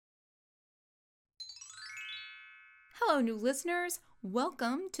Hello, new listeners.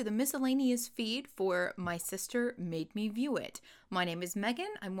 Welcome to the Miscellaneous feed for My Sister Made Me View It. My name is Megan.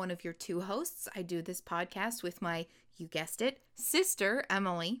 I'm one of your two hosts. I do this podcast with my, you guessed it, sister,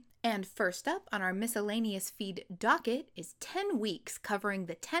 Emily. And first up on our Miscellaneous feed docket is 10 weeks covering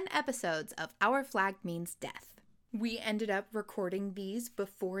the 10 episodes of Our Flag Means Death. We ended up recording these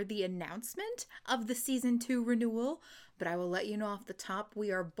before the announcement of the Season 2 renewal, but I will let you know off the top,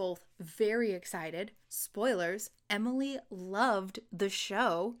 we are both very excited. Spoilers, Emily loved the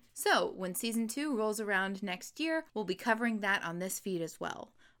show. So when Season 2 rolls around next year, we'll be covering that on this feed as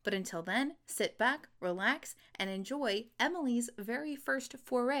well. But until then, sit back, relax, and enjoy Emily's very first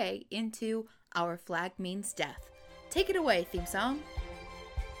foray into Our Flag Means Death. Take it away, theme song.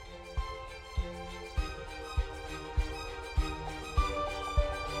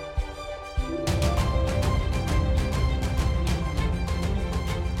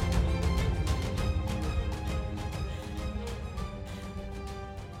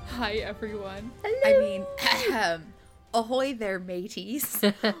 Hi, everyone. Hello. Ahoy there, mateys.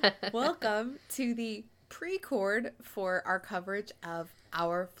 Welcome to the pre-cord for our coverage of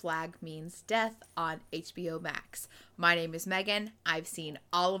Our Flag Means Death on HBO Max. My name is Megan. I've seen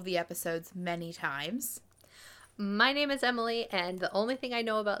all of the episodes many times. My name is Emily, and the only thing I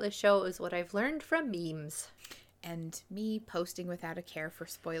know about this show is what I've learned from memes. And me posting without a care for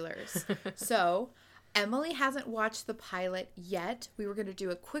spoilers. So, Emily hasn't watched the pilot yet. We were going to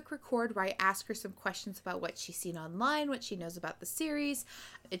do a quick record where I ask her some questions about what she's seen online, what she knows about the series.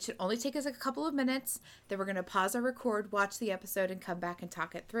 It should only take us a couple of minutes. Then we're going to pause our record, watch the episode, and come back and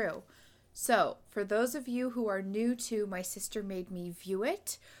talk it through. So, for those of you who are new to My Sister Made Me View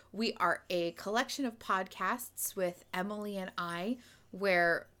It, we are a collection of podcasts with Emily and I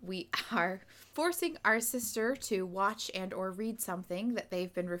where we are forcing our sister to watch and or read something that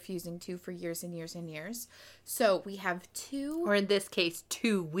they've been refusing to for years and years and years. So we have two... Or in this case,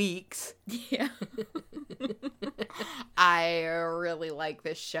 2 weeks. Yeah. I really like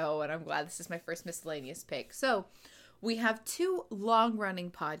this show, and I'm glad this is my first miscellaneous pick. So we have two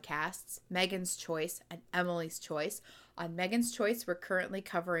long-running podcasts, Megan's Choice and Emily's Choice. On Megan's Choice, we're currently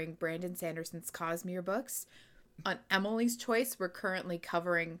covering Brandon Sanderson's Cosmere books. On Emily's Choice, we're currently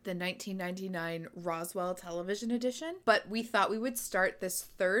covering the 1999 Roswell television edition. But we thought we would start this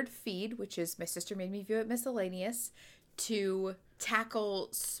third feed, which is My Sister Made Me View It Miscellaneous, to tackle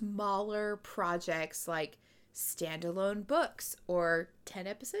smaller projects like standalone books or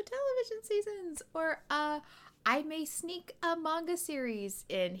 10-episode television seasons or I may sneak a manga series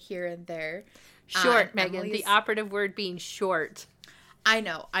in here and there. Short, Megan. The operative word being short. I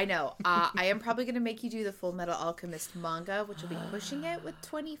know. I am probably going to make you do the Full Metal Alchemist manga, which will be pushing it with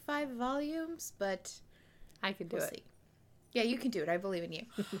 25 volumes, but I can do it. See. Yeah, you can do it. I believe in you.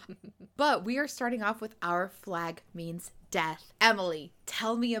 But we are starting off with Our Flag Means Death. Emily,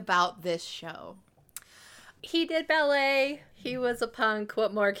 tell me about this show. He did ballet. He was a punk.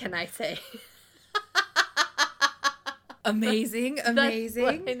 What more can I say? Amazing. That's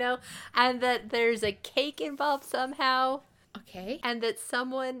what I know. And that there's a cake involved somehow. Okay. And that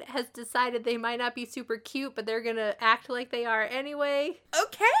someone has decided they might not be super cute, but they're going to act like they are anyway.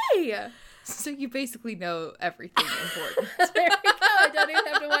 Okay. So you basically know everything important. There we go. I don't even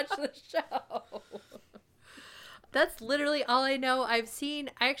have to watch the show. That's literally all I know. I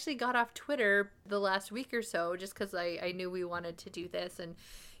actually got off Twitter the last week or so just because I knew we wanted to do this. And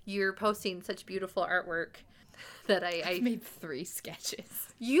you're posting such beautiful artwork that I made 3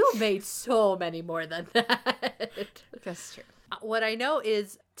 sketches. You made so many more than that. That's true. What I know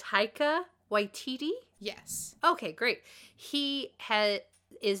is Taika Waititi. Yes. Okay, great. He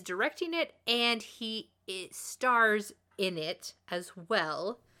is directing it, and he stars in it as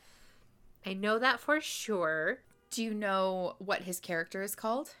well. I know that for sure. Do you know what his character is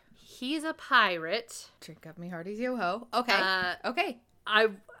called? He's a pirate. Drink up me hearties, yo-ho. Okay. Okay.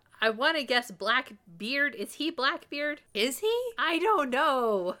 I want to guess Blackbeard. Is he Blackbeard? Is he? I don't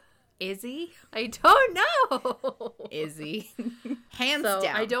know. Is he? I don't know. Is he? Hands down.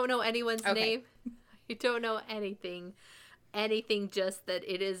 I don't know anyone's name. I don't know anything. Anything, just that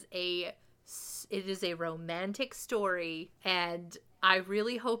it is a romantic story, and I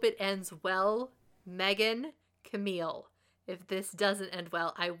really hope it ends well. Megan, Camille. If this doesn't end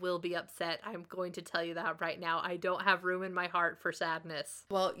well, I will be upset. I'm going to tell you that right now. I don't have room in my heart for sadness.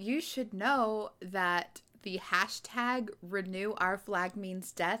 Well, you should know that the hashtag Renew Our Flag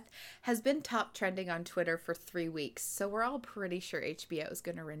Means Death has been top trending on Twitter for 3 weeks. So we're all pretty sure HBO is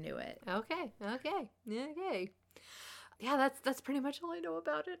going to renew it. Okay. Yeah, that's pretty much all I know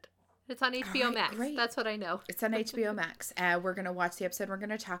about it. It's on HBO right, Max. great. That's what I know. It's on HBO Max. We're going to watch the episode. We're going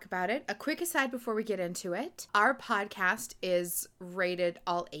to talk about it. A quick aside before we get into it. Our podcast is rated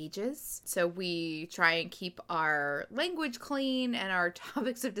all ages. So we try and keep our language clean and our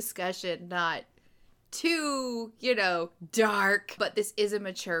topics of discussion not too, dark. But this is a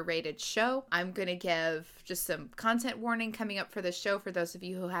mature rated show. I'm going to give just some content warning coming up for the show for those of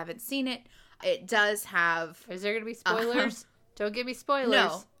you who haven't seen it. It does have... Is there going to be spoilers? Don't give me spoilers.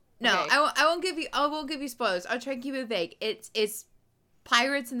 No, Okay. I won't give you spoilers. I'll try and keep it vague. It's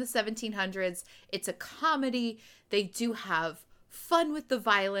pirates in the 1700s. It's a comedy. They do have fun with the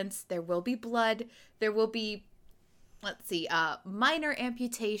violence. There will be blood. There will be, minor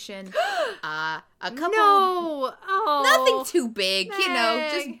amputation. A couple. No. Oh. Nothing too big,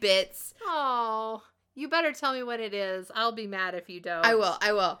 Meg. just bits. Oh. You better tell me what it is. I'll be mad if you don't. I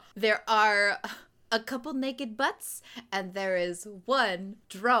will. There are a couple naked butts, and there is one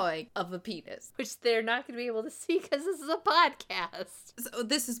drawing of a penis. Which they're not going to be able to see because this is a podcast. So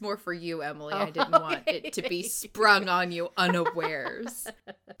this is more for you, Emily. I didn't want it to be sprung on you unawares.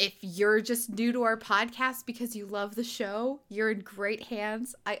 If you're just new to our podcast because you love the show, you're in great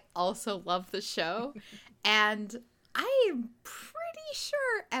hands. I also love the show. And I am pretty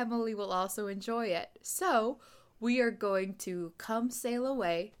sure Emily will also enjoy it. So we are going to come sail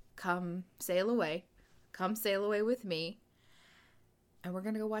away with me, and we're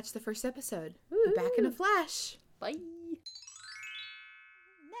gonna go watch the first episode. Be back in a flash. Bye.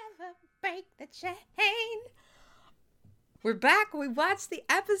 Never break the chain. We're back. We watched the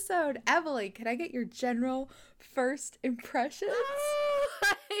episode. Emily, can I get your general first impressions?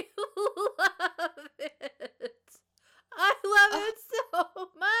 I love it. I love it so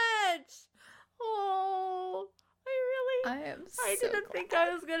much. Oh, I am so I didn't glad. think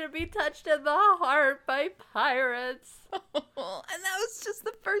I was going to be touched in the heart by pirates. And that was just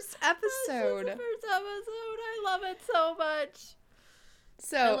the first episode. That's the first episode. I love it so much.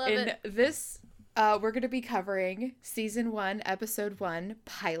 So in this, we're going to be covering season 1, episode 1,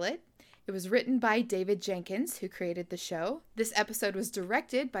 pilot. It was written by David Jenkins, who created the show. This episode was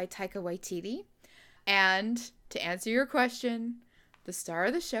directed by Taika Waititi. And to answer your question, the star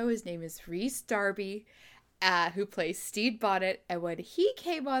of the show, his name is Rhys Darby, who plays Stede Bonnet. And when he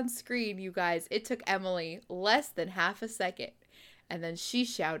came on screen, you guys, it took Emily less than half a second. And then she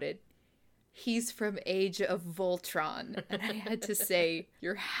shouted, "He's from Age of Voltron." And I had to say,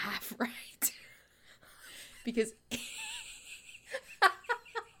 you're half right. Because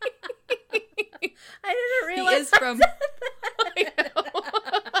I didn't realize he is from... I know.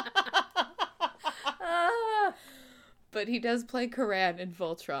 But he does play Karan in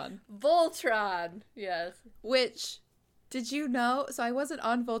Voltron. Voltron, yes. Which, did you know? So I wasn't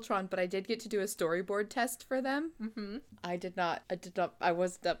on Voltron, but I did get to do a storyboard test for them. Mm-hmm. I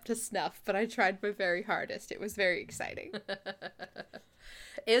wasn't up to snuff, but I tried my very hardest. It was very exciting.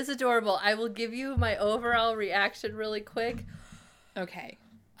 It was adorable. I will give you my overall reaction really quick. Okay.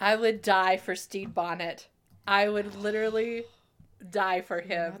 I would die for Stede Bonnet. I would literally die for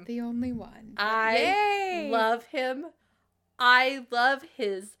him. Not the only one. I love him. I love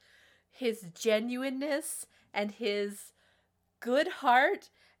his genuineness and his good heart,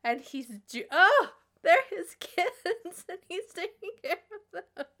 and they're his kids, and he's taking care of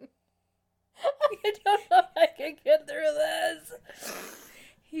them. I don't know if I can get through this.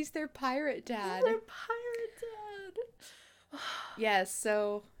 He's their pirate dad. He's their pirate dad. Yes,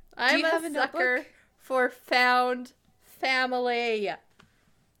 so I'm a sucker for found family.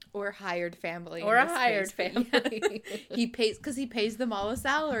 Or hired family. Or a hired family. He pays them all a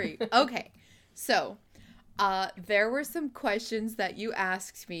salary. Okay. So, there were some questions that you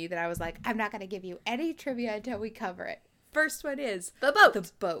asked me that I was like, I'm not going to give you any trivia until we cover it. First one is the boat. The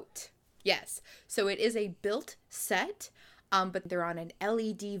boat. Yes. So it is a built set, but they're on an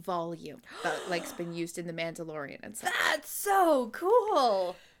LED volume that like's been used in The Mandalorian and stuff. That's so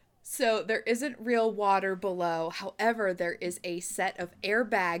cool. So there isn't real water below. However, there is a set of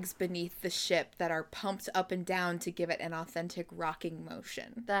airbags beneath the ship that are pumped up and down to give it an authentic rocking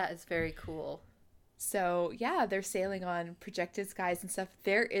motion. That is very cool. So yeah, they're sailing on projected skies and stuff.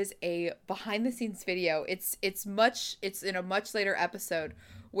 There is a behind the scenes video. It's in a much later episode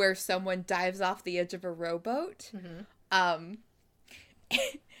where someone dives off the edge of a rowboat. Mm-hmm.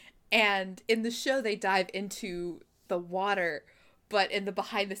 And in the show they dive into the water. But in the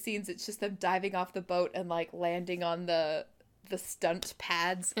behind the scenes, it's just them diving off the boat and like landing on the stunt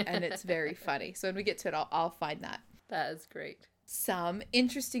pads, and it's very funny. So when we get to it, I'll find that. That is great. Some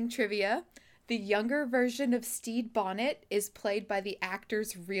interesting trivia. The younger version of Stede Bonnet is played by the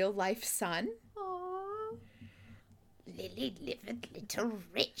actor's real-life son. Aww. lily livered little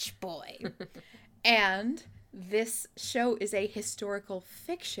rich boy. And this show is a historical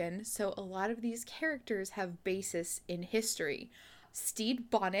fiction, so a lot of these characters have basis in history. Stede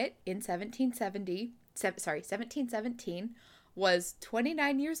Bonnet in 1717 was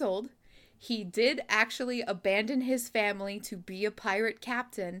 29 years old. He did actually abandon his family to be a pirate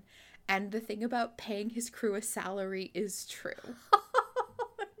captain, and the thing about paying his crew a salary is true. Oh,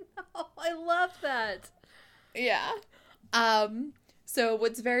 no, I love that. Yeah. So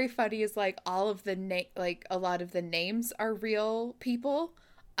what's very funny is like all of the a lot of the names are real people,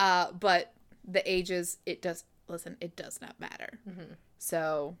 but the ages it does not matter. Mm-hmm.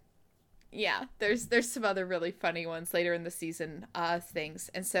 So yeah, there's some other really funny ones later in the season things.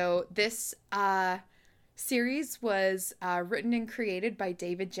 And so this series was written and created by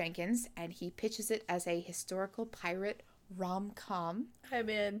David Jenkins, and he pitches it as a historical pirate rom-com. I'm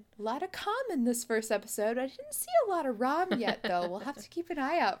in. A lot of com in this first episode. I didn't see a lot of rom yet, though. We'll have to keep an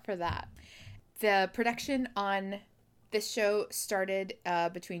eye out for that. The production on this show started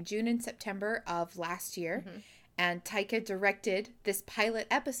between June and September of last year, and Taika directed this pilot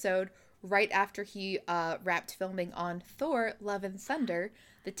episode right after he wrapped filming on Thor: Love and Thunder,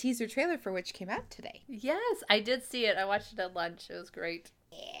 the teaser trailer for which came out today. Yes, I did see it. I watched it at lunch. It was great.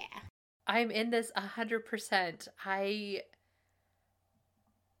 Yeah. I'm in this 100%. I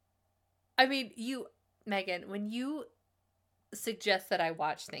mean, Megan, when you suggest that I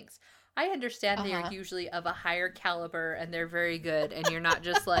watch things, I understand they're usually of a higher caliber and they're very good, and you're not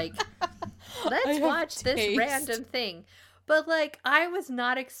just like, let's watch this random thing. But like, I was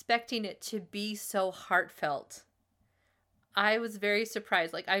not expecting it to be so heartfelt. I was very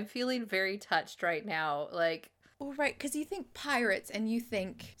surprised. Like, I'm feeling very touched right now. Like, well, right, because you think pirates and you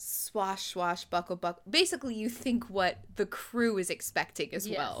think swash, swash, buckle, buckle. Basically, you think what the crew is expecting as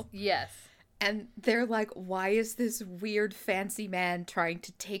well. Yes. And they're like, why is this weird fancy man trying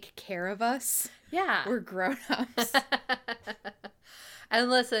to take care of us? Yeah. We're grown-ups.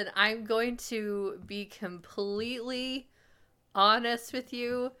 And listen, I'm going to be completely honest with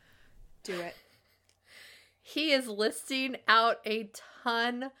you. Do it. He is listing out a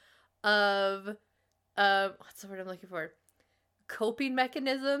ton of what's the word I'm looking for? Coping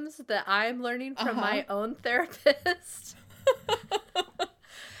mechanisms that I'm learning from my own therapist.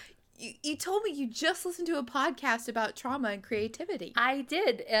 You told me you just listened to a podcast about trauma and creativity. I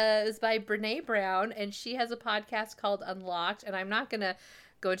did. It was by Brene Brown, and she has a podcast called Unlocked, and I'm not going to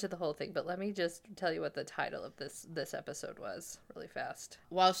go into the whole thing, but let me just tell you what the title of this episode was really fast.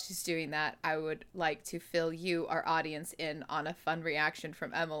 While she's doing that, I would like to fill you, our audience, in on a fun reaction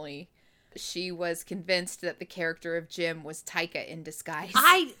from Emily. She was convinced that the character of Jim was Taika in disguise.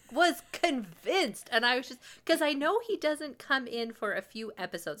 I was convinced, and I was just, because I know he doesn't come in for a few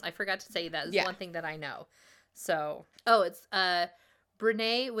episodes. I forgot to say that. It's one thing that I know. So, it's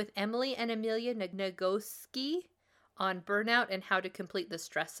Brene with Emily and Amelia Nagoski on burnout and how to complete the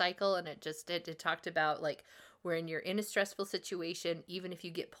stress cycle. And it talked about like when you're in a stressful situation, even if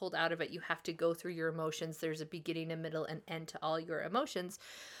you get pulled out of it, you have to go through your emotions. There's a beginning, a middle, and end to all your emotions.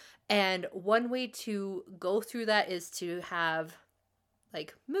 And one way to go through that is to have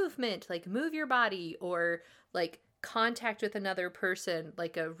like movement, like move your body, or like contact with another person,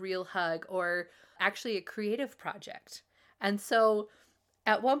 like a real hug, or actually a creative project. And so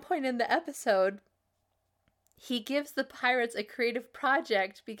at one point in the episode, he gives the pirates a creative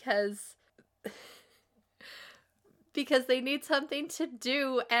project because they need something to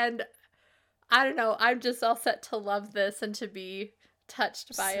do. And I don't know, I'm just all set to love this and to be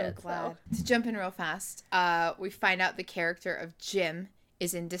touched by it. Glad. So to jump in real fast, we find out the character of Jim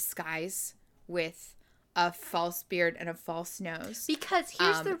is in disguise with a false beard and a false nose. Because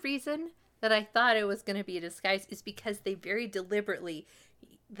here's the reason that I thought it was going to be a disguise is because they very deliberately,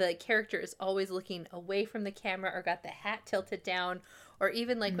 the character is always looking away from the camera or got the hat tilted down, or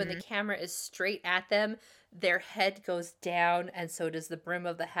even like when the camera is straight at them, their head goes down and so does the brim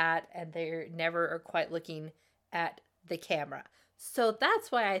of the hat, and they never are quite looking at the camera. So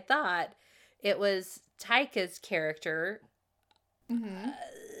that's why I thought it was Taika's character.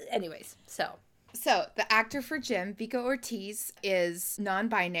 Anyways, so the actor for Jim, Vico Ortiz, is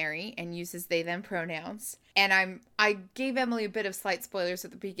non-binary and uses they them pronouns. And I gave Emily a bit of slight spoilers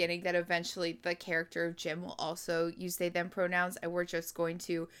at the beginning that eventually the character of Jim will also use they them pronouns, and we're just going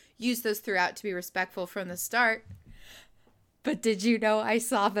to use those throughout to be respectful from the start. But did you know I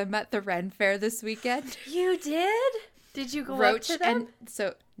saw them at the Ren Fair this weekend? You did? Did you go up to them?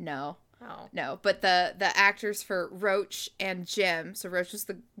 No. Oh. No, but the actors for Roach and Jim, so Roach was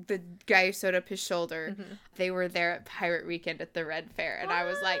the guy who sewed up his shoulder, they were there at Pirate Weekend at the Red Fair, and I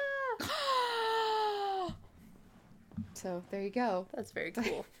was like, So there you go. That's very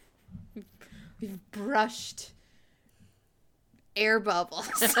cool. We've brushed air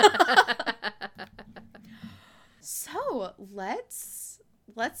bubbles. So let's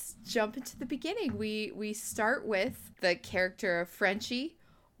jump into the beginning. We start with the character of Frenchie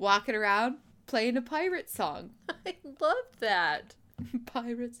walking around playing a pirate song. I love that.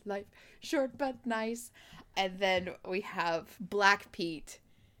 Pirate's life, short but nice. And then we have Black Pete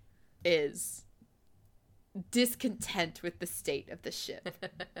is discontent with the state of the ship.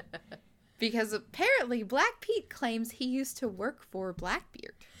 Because apparently Black Pete claims he used to work for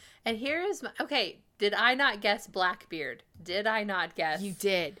Blackbeard. And here is my... Okay, did I not guess Blackbeard? Did I not guess? You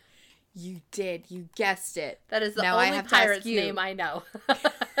did. You guessed it. That is the now only pirate's name I know.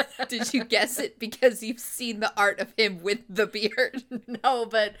 Did you guess it because you've seen the art of him with the beard? No,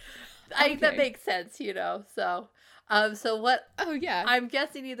 but that makes sense, you know. So what? Oh yeah. I'm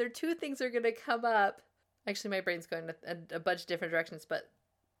guessing either two things are going to come up. Actually, my brain's going a bunch of different directions, but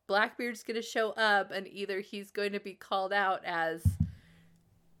Blackbeard's going to show up, and either he's going to be called out as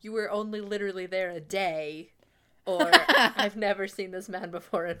you were only literally there a day, or I've never seen this man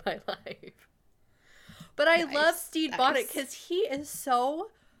before in my life. But I love Stede Bonnet because he is so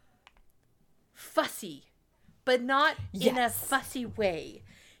fussy, but not in a fussy way.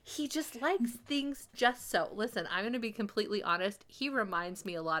 He just likes things just so. Listen, I'm going to be completely honest. He reminds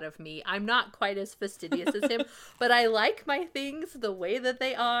me a lot of me. I'm not quite as fastidious as him, but I like my things the way that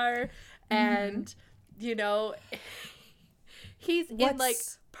they are. And, you know, he's in like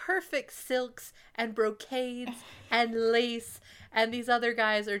perfect silks and brocades and lace. And these other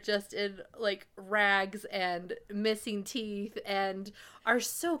guys are just in like rags and missing teeth and are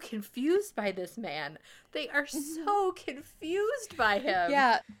so confused by this man. They are so confused by him.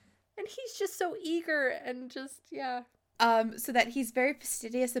 Yeah. And he's just so eager and just, yeah. So that he's very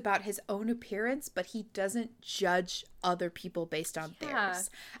fastidious about his own appearance, but he doesn't judge other people based on theirs.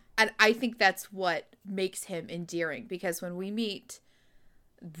 And I think that's what makes him endearing, because when we meet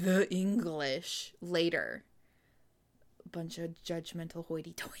the English later, a bunch of judgmental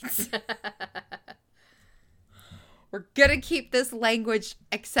hoity-toits. We're gonna keep this language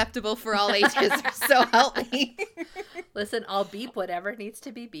acceptable for all ages, so help me. Listen, I'll beep whatever needs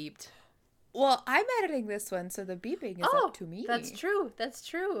to be beeped. Well, I'm editing this one, so the beeping is up to me. That's true. That's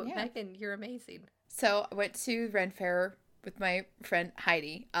true. Yeah. Megan, you're amazing. So I went to Ren Fair with my friend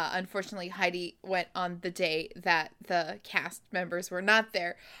Heidi. Unfortunately, Heidi went on the day that the cast members were not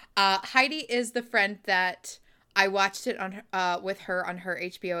there. Heidi is the friend that I watched it on with her on her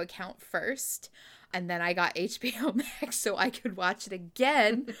HBO account first. And then I got HBO Max so I could watch it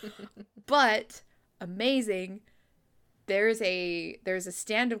again. But amazing. There's a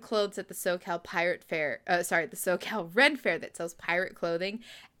stand of clothes at the SoCal Pirate Fair. The SoCal Ren Fair that sells pirate clothing,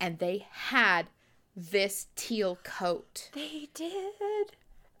 and they had this teal coat. They did.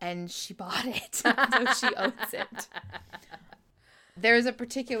 And she bought it. So she owns it. There's a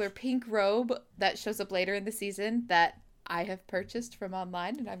particular pink robe that shows up later in the season that I have purchased from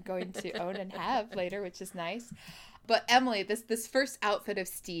online and I'm going to own and have later, which is nice. But Emily, this first outfit of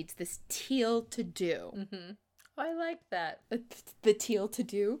Stede's, this teal to-do. Mm-hmm. Oh, I like that. The teal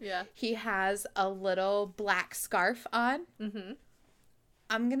to-do. Yeah. He has a little black scarf on. Mm-hmm.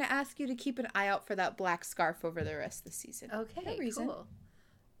 I'm going to ask you to keep an eye out for that black scarf over the rest of the season. Okay, no reason. cool.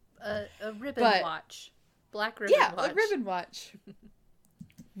 A ribbon watch. Black ribbon watch. Yeah, a ribbon watch.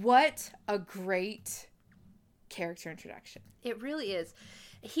 What a great character introduction. It really is.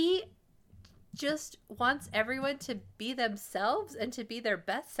 He just wants everyone to be themselves and to be their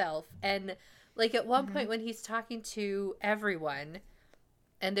best self. And like at one point when he's talking to everyone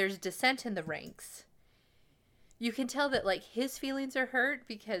and there's dissent in the ranks, you can tell that like his feelings are hurt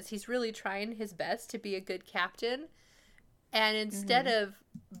because he's really trying his best to be a good captain. And instead of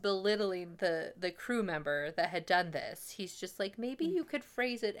belittling the crew member that had done this, he's just like, maybe you could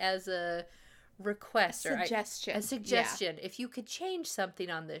phrase it as a request or a suggestion. Yeah. If you could change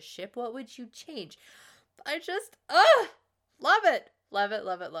something on this ship, what would you change? I just love it. Love it,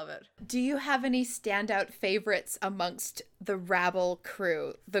 love it, love it. Do you have any standout favorites amongst the rabble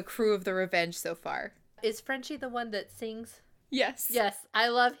crew, the crew of the Revenge so far? Is Frenchie the one that sings? Yes. Yes, I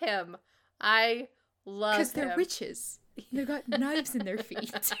love him. I love him. Because they're witches. They've got knives in their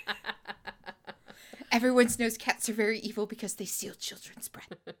feet. Everyone knows cats are very evil because they steal children's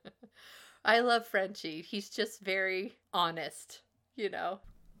breath. I love Frenchie. He's just very honest, you know.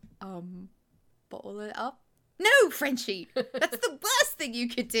 Bottle it up. No, Frenchie! That's the worst thing you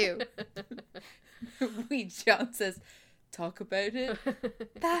could do! John says, talk about it.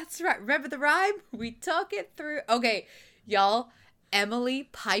 That's right. Remember the rhyme? We talk it through. Okay, y'all, Emily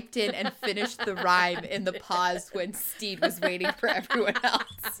piped in and finished the rhyme in the pause when Steed was waiting for everyone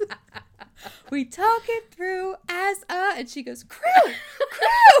else. We talk it through as a, and she goes, crew.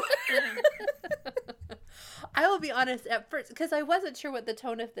 I will be honest at first, because I wasn't sure what the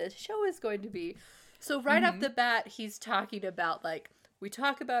tone of the show is going to be. So right off the bat, he's talking about, like, we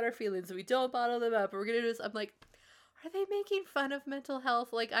talk about our feelings, we don't bottle them up, we're going to do this. I'm like, are they making fun of mental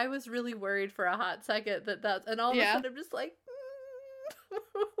health? Like, I was really worried for a hot second that and all of a sudden I'm just like,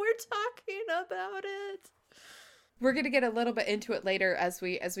 we're talking about it. We're going to get a little bit into it later as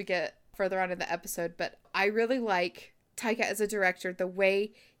we get further on in the episode, but I really like Taika as a director, the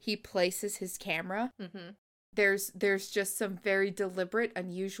way he places his camera. Mm-hmm. There's just some very deliberate,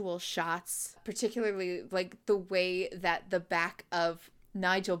 unusual shots, particularly like the way that the back of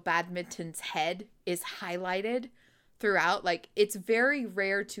Nigel Badminton's head is highlighted throughout. Like, it's very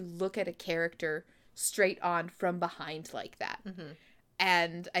rare to look at a character straight on from behind like that. Mm-hmm.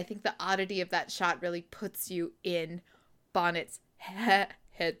 And I think the oddity of that shot really puts you in Bonnet's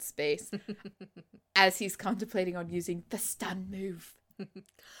headspace as he's contemplating on using the stun move.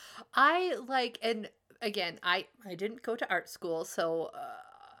 I like, and again, I didn't go to art school, so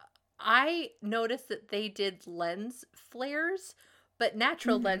I noticed that they did lens flares, but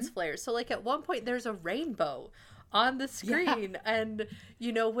natural lens flares. So like at one point there's a rainbow on the screen, and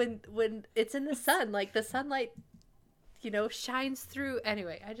you know, when it's in the sun, like the sunlight, you know, shines through.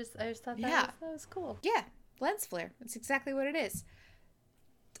 Anyway, I just thought that was cool. Yeah, lens flare. That's exactly what it is.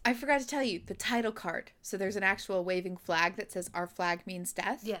 I forgot to tell you the title card. So there's an actual waving flag that says "Our flag means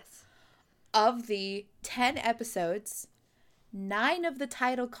death." Yes. Of the 10 episodes, 9 of the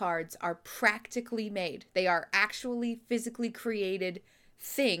title cards are practically made. They are actually physically created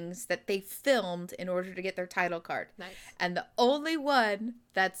things that they filmed in order to get their title card. Nice. And the only one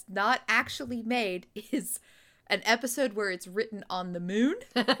that's not actually made is an episode where it's written on the moon.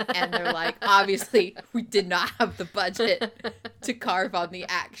 And they're like, obviously, we did not have the budget to carve on the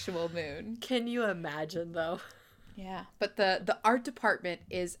actual moon. Can you imagine, though? Yeah, but the art department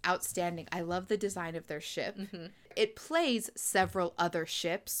is outstanding. I love the design of their ship. Mm-hmm. It plays several other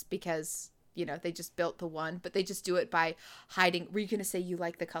ships because, you know, they just built the one, but they just do it by hiding. Were you going to say you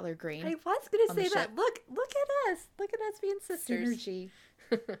like the color green? I was going to say that. Look at us. Look at us being sisters. Synergy.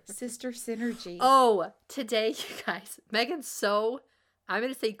 Sister synergy. Oh, today, you guys, Megan's so, I'm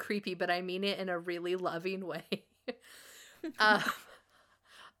going to say creepy, but I mean it in a really loving way.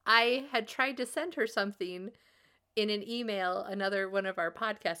 I had tried to send her something in an email, another one of our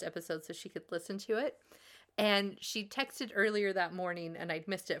podcast episodes, so she could listen to it. And she texted earlier that morning, and I'd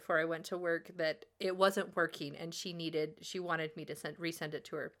missed it before I went to work, that it wasn't working, and she wanted me to resend it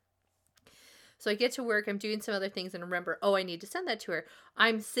to her. So I get to work, I'm doing some other things, and remember, I need to send that to her.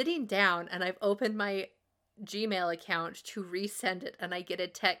 I'm sitting down, and I've opened my Gmail account to resend it, and I get a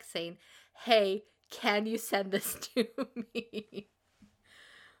text saying, hey, can you send this to me?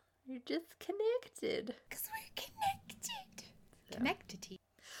 You're just connected. Because we're connected. Yeah. Connected.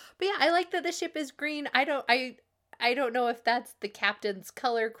 But yeah, I like that the ship is green. I don't know if that's the captain's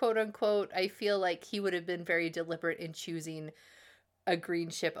color, quote unquote. I feel like he would have been very deliberate in choosing a green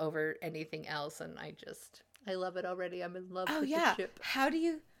ship over anything else, and I love it already. I'm in love with the ship. How do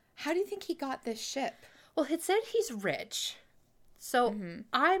you think he got this ship? Well, it said he's rich. So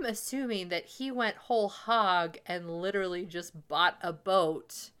I'm assuming that he went whole hog and literally just bought a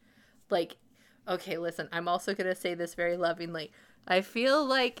boat. Like, okay, listen, I'm also going to say this very lovingly. I feel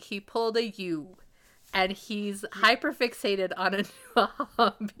like he pulled a U and he's hyperfixated on a new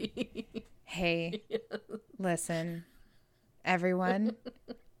hobby. Hey, listen, everyone,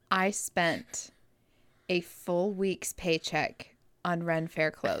 I spent a full week's paycheck on Ren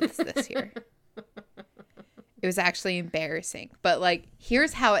Fair clothes this year. It was actually embarrassing, but like,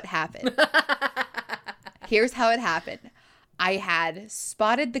 here's how it happened. I had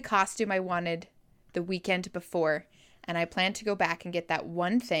spotted the costume I wanted the weekend before, and I planned to go back and get that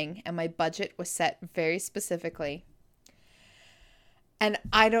one thing, and my budget was set very specifically. And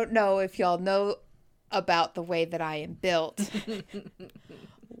I don't know if y'all know about the way that I am built.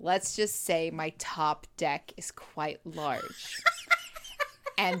 Let's just say my top deck is quite large.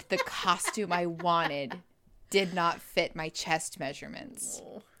 And the costume I wanted did not fit my chest measurements.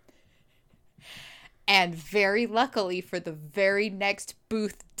 Oh. And very luckily for the very next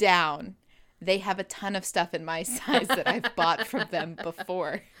booth down, they have a ton of stuff in my size that I've bought from them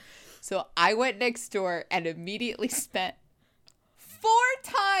before. So I went next door and immediately spent 4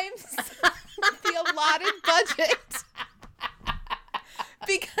 times the allotted budget.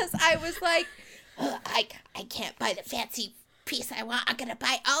 Because I was like, I can't buy the fancy piece I want. I'm going to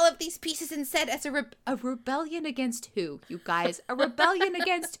buy all of these pieces instead as a rebellion against who, you guys? A rebellion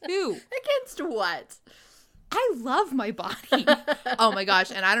against who? Against what? I love my body. Oh my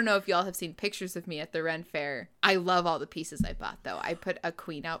gosh. And I don't know if y'all have seen pictures of me at the Ren Fair. I love all the pieces I bought, though. I put a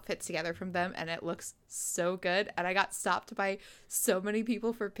queen outfit together from them, and it looks so good. And I got stopped by so many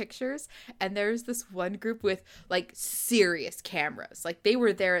people for pictures. And there's this one group with, like, serious cameras. Like, they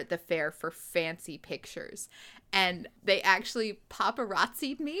were there at the fair for fancy pictures. And they actually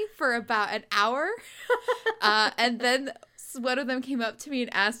paparazzi'd me for about an hour. And then one of them came up to me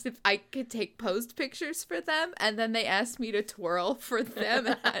and asked if I could take posed pictures for them. And then they asked me to twirl for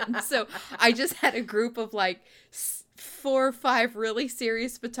them. And so I just had a group of like 4 or 5 really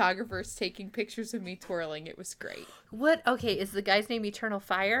serious photographers taking pictures of me twirling. It was great. What? Okay, is the guy's name Eternal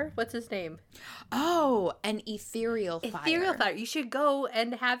Fire? What's his name? Oh, an ethereal fire. Ethereal Fire. You should go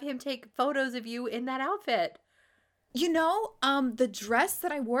and have him take photos of you in that outfit. You know, the dress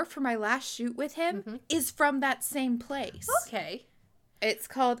that I wore for my last shoot with him is from that same place. Okay. It's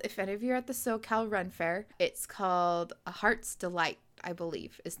called, if any of you are at the SoCal Run Fair, it's called A Heart's Delight, I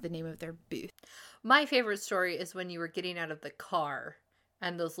believe, is the name of their booth. My favorite story is when you were getting out of the car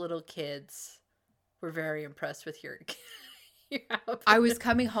and those little kids were very impressed with your outfit. I was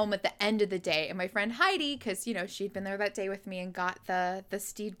coming home at the end of the day, and my friend Heidi, because, you know, she'd been there that day with me and got the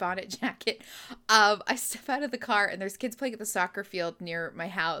Steed bonnet jacket. I step out of the car, and there's kids playing at the soccer field near my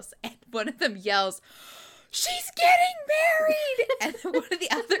house, and one of them yells, "She's getting married!" And then one of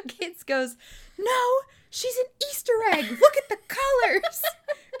the other kids goes, "No, she's an Easter egg. Look at the colors."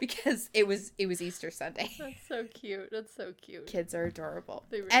 Because it was Easter Sunday. That's so cute. That's so cute. Kids are adorable.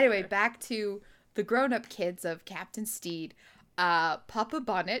 They really Anyway, are. back to the grown-up kids of Captain Steed. Papa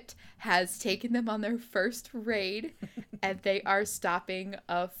Bonnet has taken them on their first raid, and they are stopping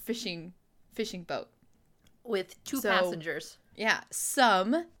a fishing boat With 2 passengers. Yeah,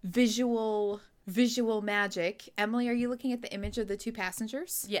 some visual magic. Emily, are you looking at the image of the 2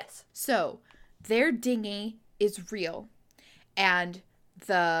 passengers? Yes. So their dinghy is real, and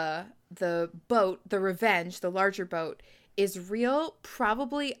the boat, the Revenge, the larger boat, is real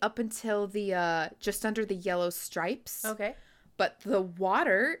probably up until the just under the yellow stripes. Okay. But the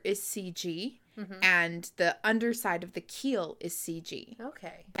water is CG, and the underside of the keel is CG.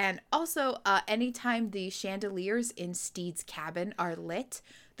 Okay. And also, anytime the chandeliers in Steed's cabin are lit,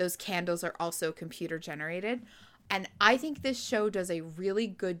 those candles are also computer generated. And I think this show does a really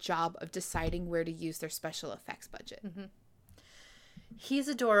good job of deciding where to use their special effects budget. He's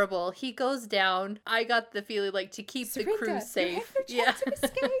adorable. He goes down. I got the feeling like to keep the crew safe. Yeah. To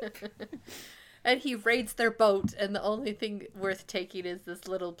escape. And he raids their boat, and the only thing worth taking is this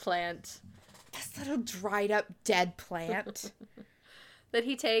little plant. This little dried up dead plant. That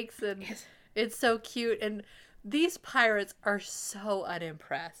he takes, and it's so cute. And these pirates are so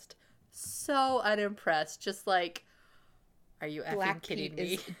unimpressed. So unimpressed. Just like, are you effing kidding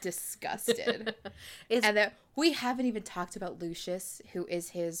me? Is disgusted. And we haven't even talked about Lucius, who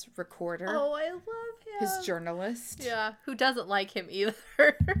is his recorder. Oh, I love him. His journalist. Yeah, who doesn't like him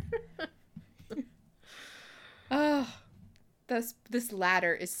either. Oh, this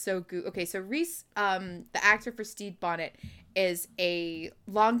ladder is so good. Okay, so Reese, the actor for Steed Bonnet, is a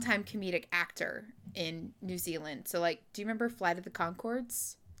longtime comedic actor in New Zealand. So, like, do you remember Flight of the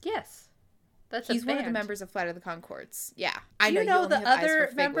Conchords? Yes. He's one of the members of Flight of the Conchords. Yeah. I know the other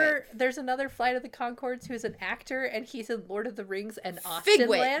member, there's another Flight of the Conchords who's an actor, and he's in Lord of the Rings and Austin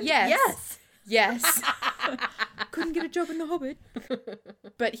Land. Yes. Couldn't get a job in The Hobbit.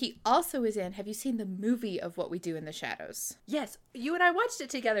 But he also is in, have you seen the movie of What We Do in the Shadows? Yes. You and I watched it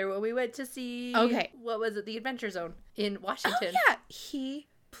together when we went to see, what was it, the Adventure Zone in Washington. Oh, yeah. He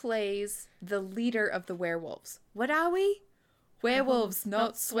plays the leader of the werewolves. What are we? Werewolves,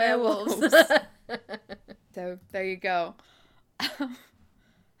 not swearwolves. So, there you go.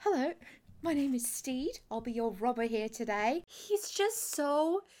 Hello, my name is Steed. I'll be your robber here today. He's just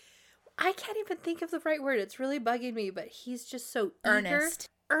so... I can't even think of the right word. It's really bugging me, but he's just so earnest.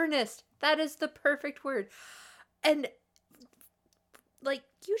 Earnest. That is the perfect word. And, like,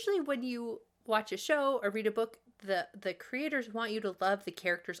 usually when you watch a show or read a book, the creators want you to love the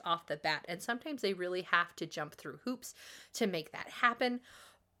characters off the bat. And sometimes they really have to jump through hoops to make that happen.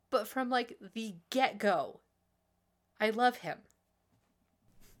 But from, like, the get-go, I love him.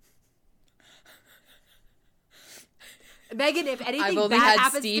 Megan, if anything I've only bad had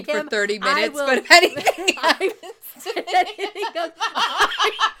happens Steve to him, for 30 minutes, but if anything happens to anything goes,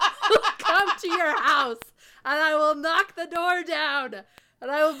 I will come to your house and I will knock the door down and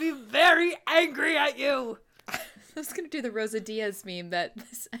I will be very angry at you. was gonna do the Rosa Diaz meme that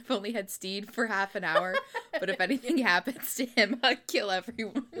I've only had Steed for half an hour, but if anything happens to him, I'll kill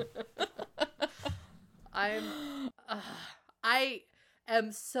everyone. I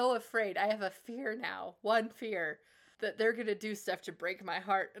am so afraid. I have a fear now. One fear that they're gonna do stuff to break my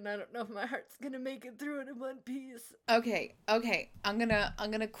heart, and I don't know if my heart's gonna make it through it in one piece. Okay. I'm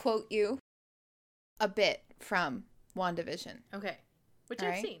gonna quote you a bit from WandaVision. Okay. Which All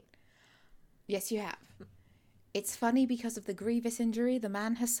I've right? seen. Yes, you have. It's funny because of the grievous injury the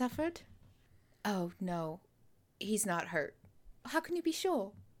man has suffered. Oh no, he's not hurt. How can you be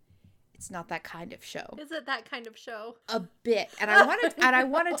sure? It's not that kind of show. Is it that kind of show? A bit, and I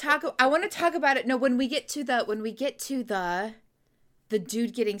want to talk about it. No, when we get to the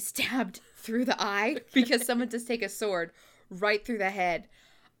dude getting stabbed through the eye because someone just take a sword right through the head.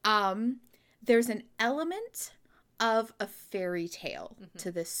 There's an element of a fairy tale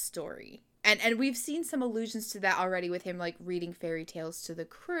to this story. And we've seen some allusions to that already with him like reading fairy tales to the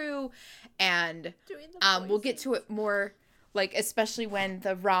crew, and we'll get to it more, like especially when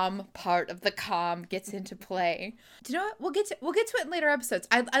the rom part of the com gets into play. Do you know what? We'll get to it in later episodes.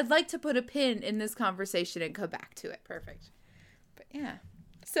 I'd like to put a pin in this conversation and come back to it. Perfect. But yeah.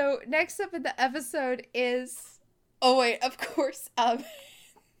 So next up in the episode is, oh wait, of course,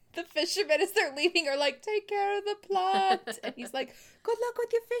 the fishermen as they're leaving are like, take care of the plot. And he's like, good luck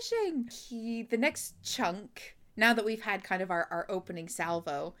with your fishing. The next chunk, now that we've had kind of our opening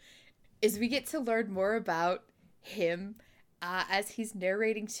salvo, is we get to learn more about him as he's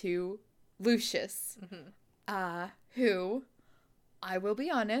narrating to Lucius, who, I will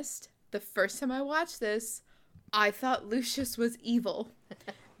be honest, the first time I watched this, I thought Lucius was evil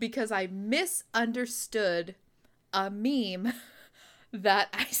because I misunderstood a meme that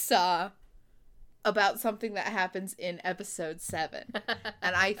I saw about something that happens in episode 7.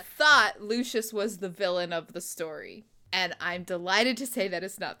 And I thought Lucius was the villain of the story. And I'm delighted to say that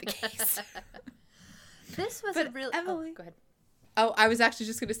it's not the case. This was but a really... Emily, Oh, go ahead. Oh, I was actually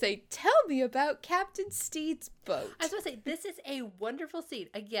just going to say, tell me about Captain Steed's boat. I was going to say, this is a wonderful scene.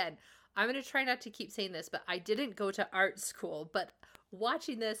 Again, I'm going to try not to keep saying this, but I didn't go to art school. But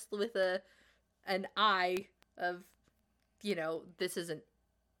watching this with an eye of, you know, this is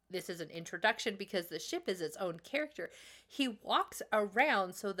an introduction because the ship is its own character. He walks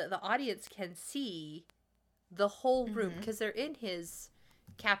around so that the audience can see the whole room because they're in his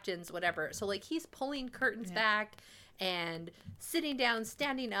captain's whatever. So like he's pulling curtains back and sitting down,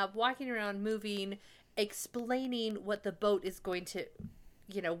 standing up, walking around, moving, explaining what the boat is going to,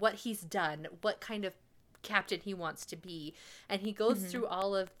 you know, what he's done, what kind of captain he wants to be. And he goes through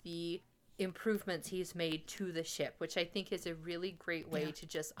all of the improvements he's made to the ship, which I think is a really great way to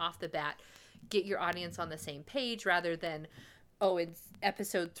just off the bat get your audience on the same page rather than, oh, in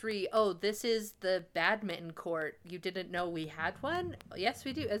episode 3, oh, this is the badminton court. You didn't know we had one? Yes,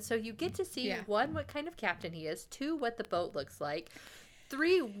 we do. And so you get to see, 1, what kind of captain he is, 2, what the boat looks like,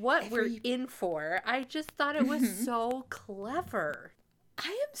 3, what we're in for. I just thought it was so clever. I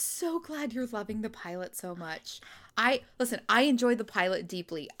am so glad you're loving the pilot so much. I enjoy the pilot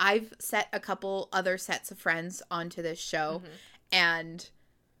deeply. I've set a couple other sets of friends onto this show, and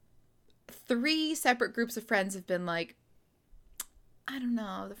 3 separate groups of friends have been like, I don't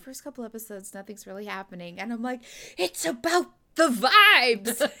know, the first couple episodes, nothing's really happening. And I'm like, it's about the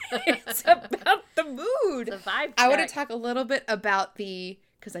vibes. It's about the mood. The vibe check. I want to talk a little bit about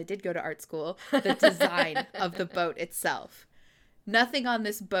because I did go to art school, the design of the boat itself. Nothing on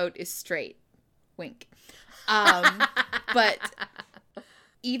this boat is straight. Wink. But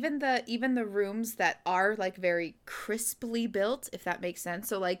even the rooms that are like very crisply built, if that makes sense.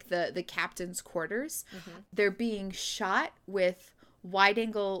 So like the captain's quarters, they're being shot with wide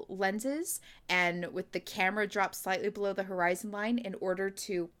angle lenses and with the camera dropped slightly below the horizon line in order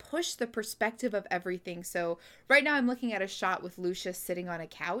to push the perspective of everything. So right now I'm looking at a shot with Lucius sitting on a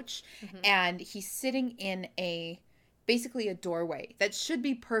couch and he's sitting in basically a doorway that should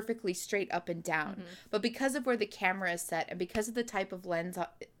be perfectly straight up and down. But because of where the camera is set and because of the type of lens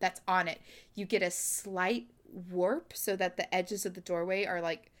that's on it, you get a slight warp so that the edges of the doorway are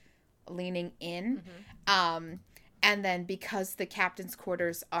like leaning in. And then because the captain's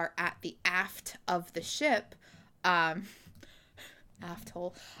quarters are at the aft of the ship, aft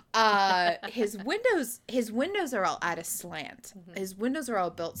hole, his windows are all at a slant. His windows are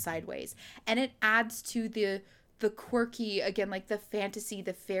all built sideways. And it adds to the quirky, again, like the fantasy,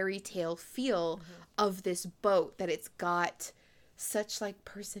 the fairy tale feel of this boat, that it's got such like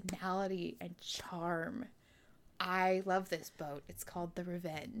personality and charm. I love this boat. It's called the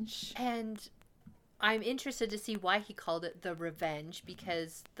Revenge. And I'm interested to see why he called it the Revenge,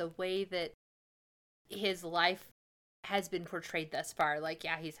 because the way that his life has been portrayed thus far. Like,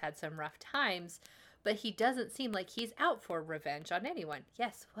 yeah, he's had some rough times, but he doesn't seem like he's out for revenge on anyone.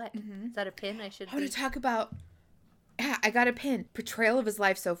 Yes, what? Is that a pin I should I want to talk about... Yeah, I got a pin. Portrayal of his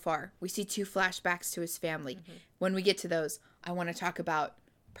life so far. We see 2 flashbacks to his family. When we get to those, I want to talk about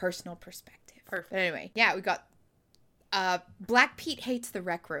personal perspective. Perfect. But anyway, yeah, we got... Black Pete hates the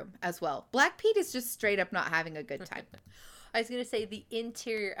rec room as well. Black Pete is just straight up not having a good time. I was going to say the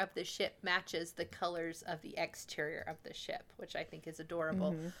interior of the ship matches the colors of the exterior of the ship, which I think is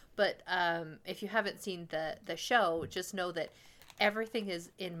adorable. But if you haven't seen the show, just know that everything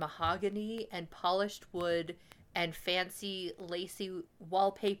is in mahogany and polished wood and fancy lacy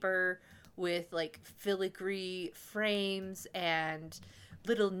wallpaper with like filigree frames and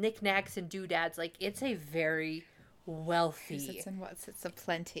little knickknacks and doodads. Like, it's a very wealthy... It's in what? It's a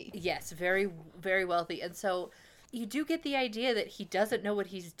plenty. Yes, very, very wealthy. And so you do get the idea that he doesn't know what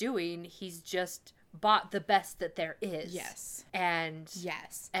he's doing. He's just bought the best that there is. Yes. And...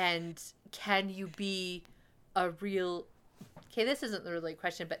 Yes. And can you be a real... Okay, this isn't really a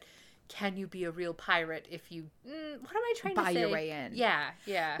question, but can you be a real pirate if you... what am I trying to say? Buy your way in. Yeah,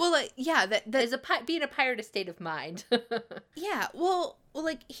 yeah. Well, like, yeah, Is being a pirate a state of mind? Yeah, well,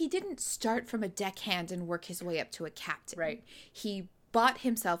 like, he didn't start from a deckhand and work his way up to a captain. Right. He bought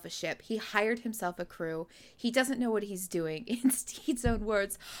himself a ship. He hired himself a crew. He doesn't know what he's doing. In Steed's own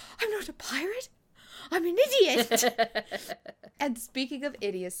words, I'm not a pirate. I'm an idiot. And speaking of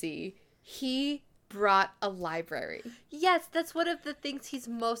idiocy, he brought a library. Yes, that's one of the things he's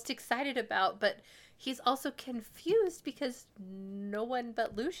most excited about, but he's also confused because no one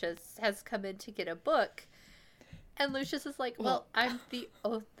but Lucius has come in to get a book. And Lucius is like, well, I'm the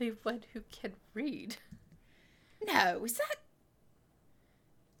only one who can read. No, is that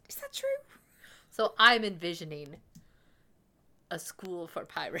true? So I'm envisioning a school for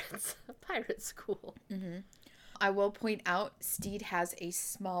pirates. A pirate school. I will point out, Steed has a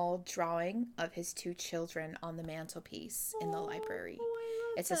small drawing of his 2 children on the mantelpiece in the library.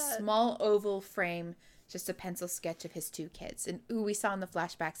 It's a small oval frame, just a pencil sketch of his 2 kids. And we saw in the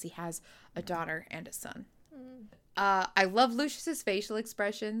flashbacks he has a daughter and a son. I love Lucius's facial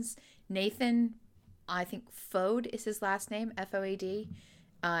expressions. Nathan, I think Fode is his last name, F-O-A-D.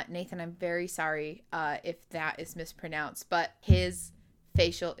 Nathan, I'm very sorry if that is mispronounced, but his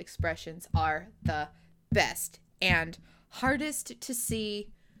facial expressions are the best. And hardest to see,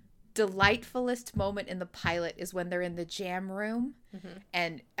 delightfulest moment in the pilot is when they're in the jam room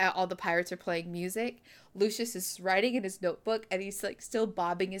and all the pirates are playing music. Lucius is writing in his notebook and he's like still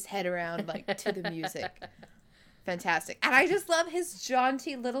bobbing his head around like to the music. Fantastic. And I just love his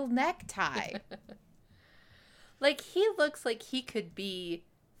jaunty little necktie. Like, he looks like he could be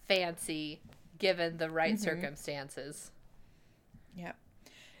fancy given the right circumstances. Yep.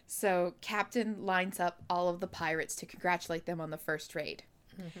 So Captain lines up all of the pirates to congratulate them on the first raid.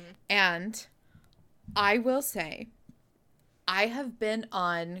 And I will say, I have been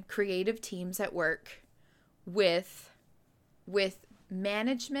on creative teams at work with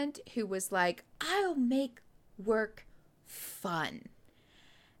management who was like, I'll make work fun.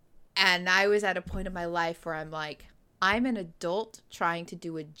 And I was at a point in my life where I'm like, I'm an adult trying to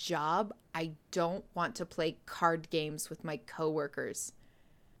do a job. I don't want to play card games with my coworkers.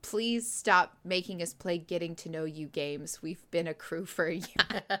 Please stop making us play getting to know you games. We've been a crew for a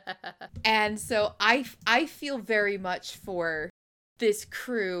year. And so I feel very much for this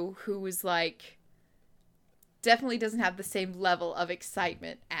crew who was like, definitely doesn't have the same level of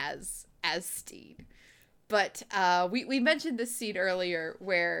excitement as Steed. But we mentioned this scene earlier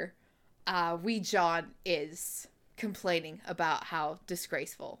where Wee John is complaining about how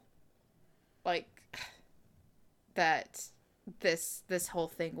disgraceful, like, that this whole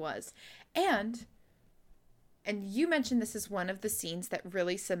thing was. And you mentioned this is one of the scenes that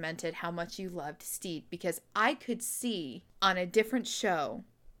really cemented how much you loved Steed, because I could see on a different show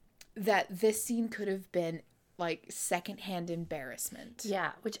that this scene could have been like secondhand embarrassment.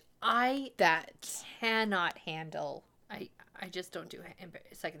 Yeah, which cannot handle. I just don't do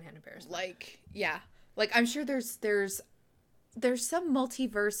secondhand embarrassment. Like, yeah. Like, I'm sure there's some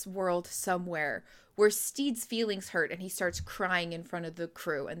multiverse world somewhere where Steed's feelings hurt and he starts crying in front of the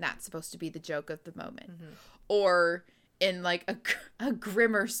crew, and that's supposed to be the joke of the moment. Or in like a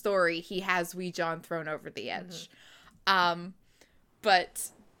grimmer story, he has Wee John thrown over the edge. But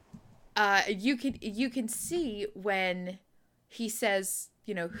you can see when he says,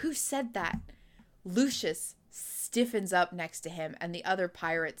 you know, who said that? Lucius stiffens up next to him, and the other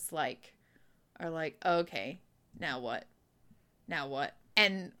pirates are like, okay, now what?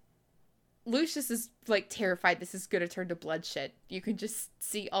 And Lucius is like terrified this is going to turn to bloodshed. You can just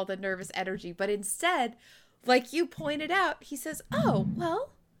see all the nervous energy. But instead, like you pointed out, he says, oh,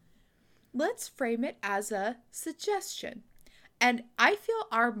 well, let's frame it as a suggestion. And I feel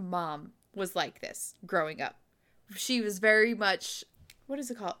our mom was like this growing up. She was very much, what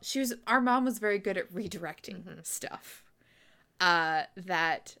is it called? Our mom was very good at redirecting stuff.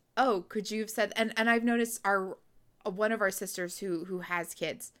 That, oh, could you have said, and I've noticed one of our sisters who has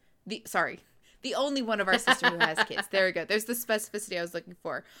kids, the only one of our sister who has kids. There we go. There's the specificity I was looking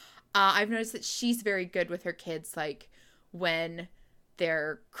for. I've noticed that she's very good with her kids, like when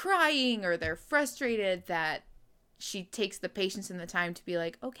they're crying or they're frustrated, that she takes the patience and the time to be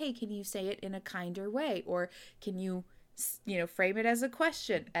like, okay, can you say it in a kinder way? Or can you, frame it as a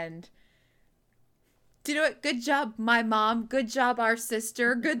question? And do you know what? Good job, my mom. Good job, our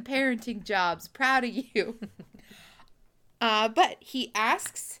sister. Good parenting jobs. Proud of you. But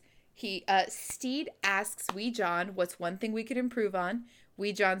Steed asks Wee John, what's one thing we could improve on?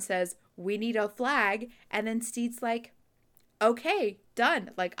 Wee John says, we need a flag. And then Steed's like, okay,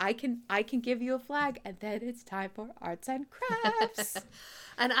 done. Like, I can give you a flag. And then it's time for arts and crafts.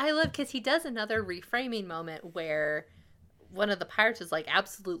 And I love, because he does another reframing moment where one of the pirates is like,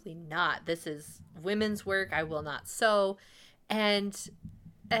 absolutely not. This is women's work. I will not sew. And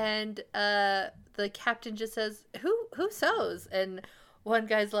the captain just says, who sews? And one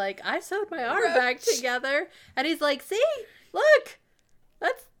guy's like, I sewed my arm back together. And he's like, see, look,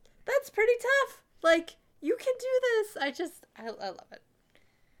 that's pretty tough. Like, you can do this. I love it.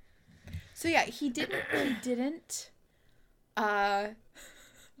 So yeah, he didn't,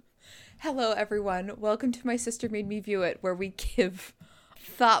 hello everyone. Welcome to My Sister Made Me View It, where we give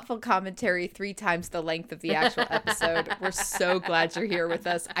thoughtful commentary 3 times the length of the actual episode. We're so glad you're here with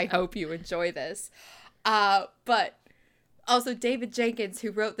us. I hope you enjoy this. But also David Jenkins,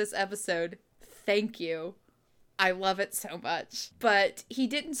 who wrote this episode, thank you. I love it so much. But he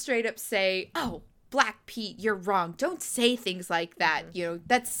didn't straight up say, oh, Black Pete, you're wrong. Don't say things like that.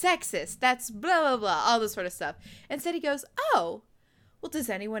 That's sexist. That's blah, blah, blah, all this sort of stuff. Instead he goes, oh, well, does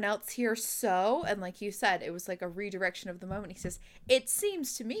anyone else here sew? And like you said, it was like a redirection of the moment. He says, it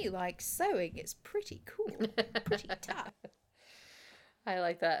seems to me like sewing is pretty cool, pretty tough. I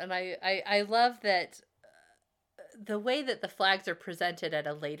like that. And I love that the way that the flags are presented at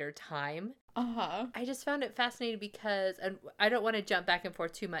a later time. I just found it fascinating because, and I don't want to jump back and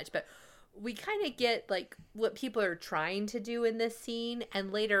forth too much, but we kind of get like what people are trying to do in this scene,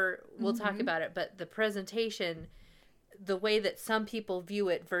 and later we'll talk about it, but the presentation, the way that some people view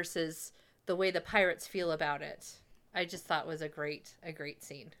it versus the way the pirates feel about it, I just thought was a great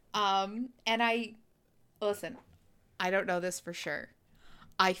scene. And listen, I don't know this for sure.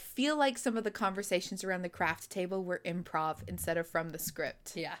 I feel like some of the conversations around the craft table were improv instead of from the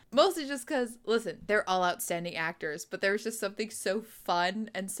script. Yeah. Mostly just because, listen, they're all outstanding actors, but there was just something so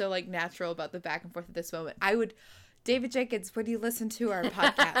fun and so like natural about the back and forth at this moment. David Jenkins, would you listen to our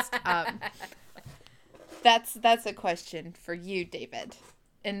podcast? That's a question for you, David,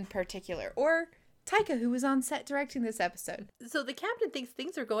 in particular, or Taika, who was on set directing this episode. So the captain thinks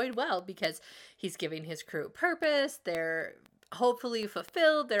things are going well because he's giving his crew purpose. They're hopefully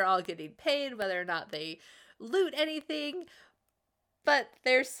fulfilled. They're all getting paid, whether or not they loot anything. But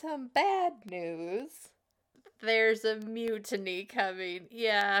there's some bad news. There's a mutiny coming.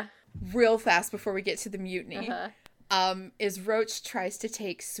 Yeah. Real fast before we get to the mutiny. Is Roach tries to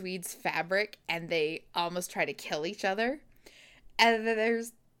take Swede's fabric and they almost try to kill each other. And then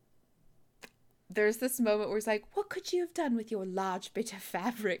there's this moment where he's like, what could you have done with your large bit of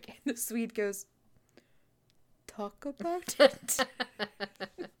fabric? And the Swede goes, talk about it.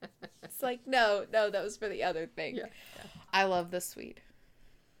 It's like, no, that was for the other thing. Yeah. I love the Swede.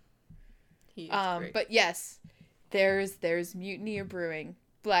 He is great. But yes, there's mutiny brewing.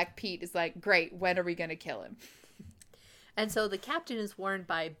 Black Pete is like, great, when are we going to kill him? And so the captain is warned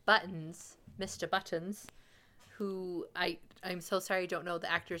by Buttons, Mr. Buttons, who I'm so sorry I don't know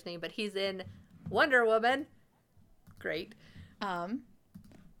the actor's name, but he's in Wonder Woman. Great. Are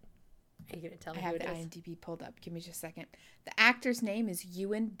you going to tell me who it is? I have the IMDb pulled up. Give me just a second. The actor's name is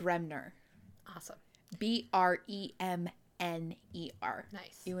Ewan Bremner. Awesome. Bremner.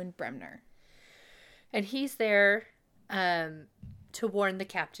 Nice. Ewan Bremner. And he's there to warn the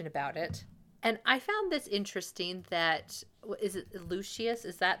captain about it. And I found this interesting that, is it Lucius?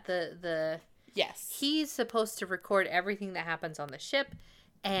 Is that the... Yes. He's supposed to record everything that happens on the ship,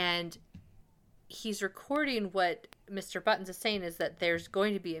 and he's recording what Mr. Buttons is saying is that there's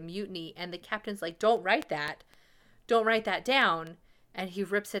going to be a mutiny, and the captain's like, don't write that down, and he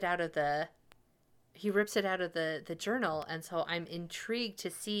rips it out of the journal. And so I'm intrigued to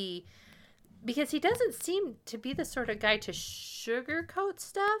see, because he doesn't seem to be the sort of guy to sugarcoat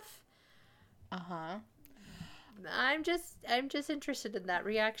stuff. I'm just interested in that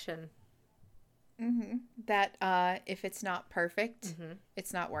reaction. Mm-hmm. That if it's not perfect,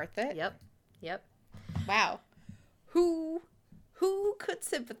 it's not worth it. Yep. Wow. Who could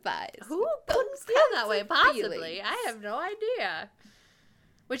sympathize? Who couldn't feel that way? Possibly. Feelings? I have no idea.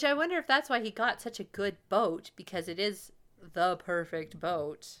 Which I wonder if that's why he got such a good boat, because it is the perfect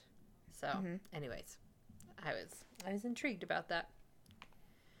boat. So, anyways, I was intrigued about that.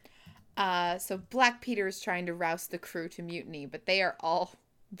 So Black Peter is trying to rouse the crew to mutiny, but they are all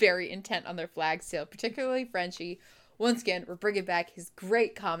very intent on their flag still, particularly Frenchie. Once again, we're bringing back his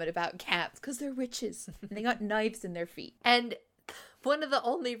great comment about cats because they're witches and they got knives in their feet. And one of the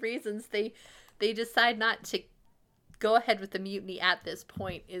only reasons they decide not to go ahead with the mutiny at this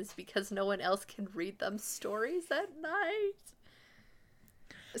point is because no one else can read them stories at night.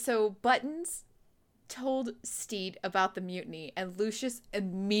 So Buttons told Steed about the mutiny, and Lucius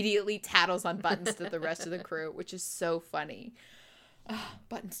immediately tattles on Buttons to the rest of the crew, which is so funny.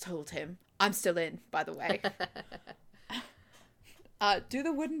 Buttons told him, I'm still in, by the way. Do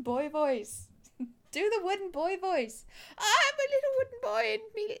the wooden boy voice. Do the wooden boy voice. I'm a little wooden boy and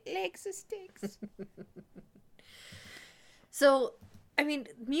me legs are sticks. So, I mean,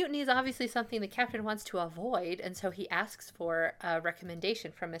 mutiny is obviously something the captain wants to avoid, and so he asks for a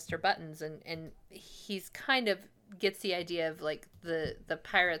recommendation from Mr. Buttons, and he's kind of gets the idea of, like, the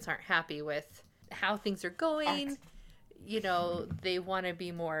pirates aren't happy with how things are going. You know, they want to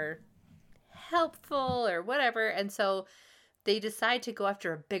be more helpful or whatever, and so they decide to go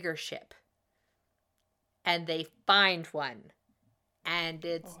after a bigger ship. And they find one. And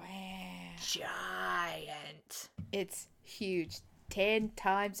it's giant. It's huge. 10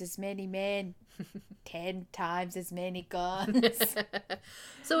 times as many men. 10 times as many guns.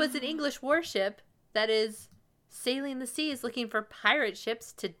 So it's an English warship that is sailing the seas looking for pirate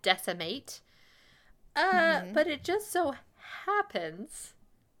ships to decimate. But it just so happens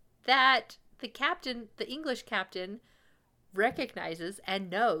that the English captain, recognizes and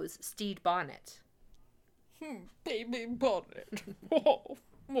knows Steed Bonnet. Baby Bonnet.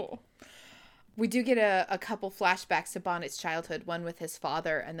 We do get a couple flashbacks to Bonnet's childhood, one with his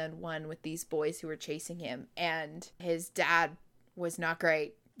father and then one with these boys who were chasing him. And his dad was not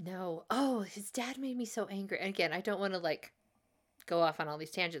great. No. Oh, his dad made me so angry. And again, I don't want to, like, go off on all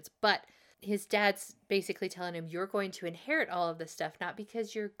these tangents, but his dad's basically telling him, you're going to inherit all of this stuff, not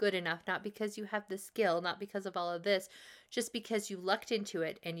because you're good enough, not because you have the skill, not because of all of this, just because you lucked into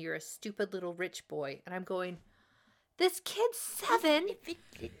it and you're a stupid little rich boy. And I'm going, this kid's 7.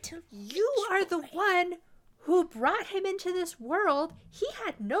 You are the one who brought him into this world. He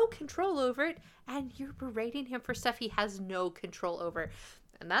had no control over it, and you're berating him for stuff he has no control over.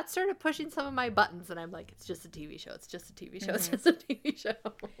 And that started pushing some of my buttons, and I'm like, it's just a TV show. It's just a TV show. It's just a TV show.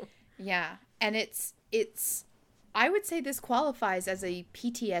 Yeah. And it's I would say this qualifies as a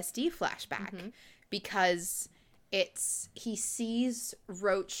PTSD flashback because he sees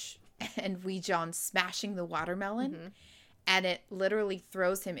Roach and Wee John smashing the watermelon and it literally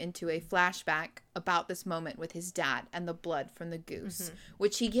throws him into a flashback about this moment with his dad and the blood from the goose,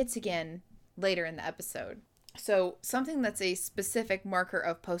 which he gets again later in the episode. So something that's a specific marker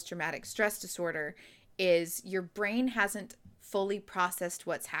of post-traumatic stress disorder is your brain hasn't fully processed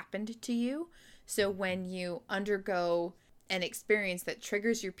what's happened to you. So when you undergo an experience that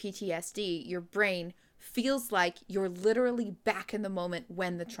triggers your PTSD, your brain feels like you're literally back in the moment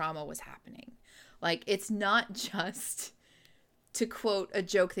when the trauma was happening. Like, it's not just, to quote a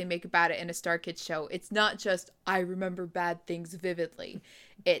joke they make about it in a Star Kids show, it's not just, I remember bad things vividly.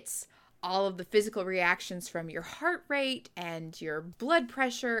 It's all of the physical reactions from your heart rate and your blood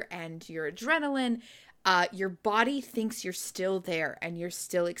pressure and your adrenaline. Your body thinks you're still there and you're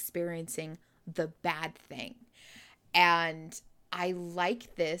still experiencing the bad thing. And I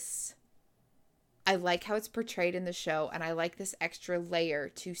like this. I like how it's portrayed in the show, and I like this extra layer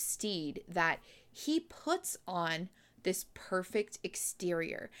to Steed that he puts on this perfect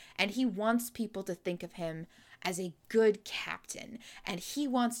exterior, and he wants people to think of him as a good captain, and he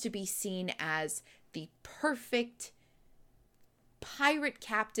wants to be seen as the perfect pirate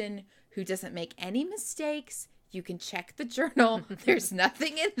captain who doesn't make any mistakes. You can check the journal. There's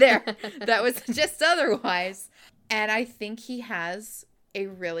nothing in there that was just otherwise. And I think he has a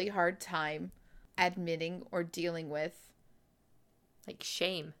really hard time admitting or dealing with, like,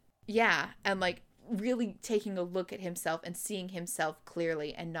 shame. Yeah, and like really taking a look at himself and seeing himself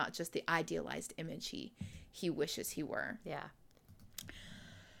clearly and not just the idealized image he wishes he were. Yeah.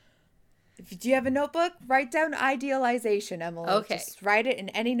 Do you have a notebook? Write down idealization, Emily. Okay. Just write it in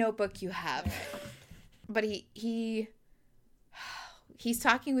any notebook you have. But he's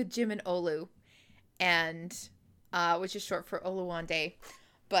talking with Jim and Olu, and which is short for Oluwande.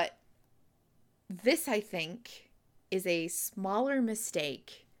 But this, I think, is a smaller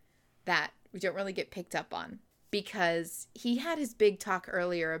mistake that we don't really get picked up on, because he had his big talk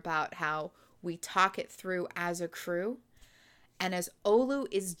earlier about how we talk it through as a crew. And as Olu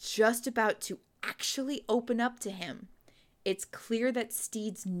is just about to actually open up to him, it's clear that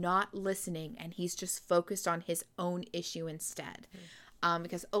Steed's not listening and he's just focused on his own issue instead.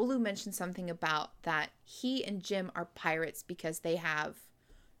 Because Olu mentioned something about that he and Jim are pirates because they have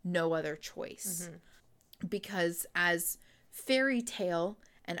no other choice. Because as fairy tale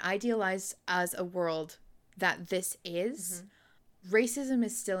and idealized as a world that this is, racism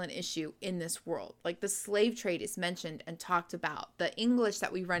is still an issue in this world. Like, the slave trade is mentioned and talked about. The English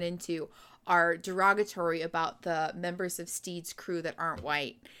that we run into are derogatory about the members of Steed's crew that aren't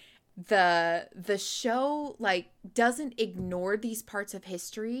white. The show, like, doesn't ignore these parts of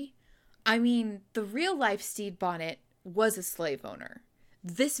history. I mean, the real life Steed Bonnet was a slave owner.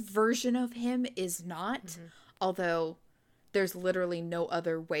 This version of him is not, although there's literally no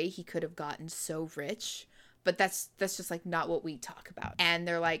other way he could have gotten so rich. But that's just, like, not what we talk about. And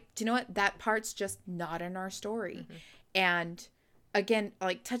they're like, do you know what? That part's just not in our story. And again,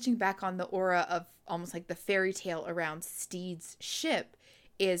 like, touching back on the aura of almost like the fairy tale around Steed's ship,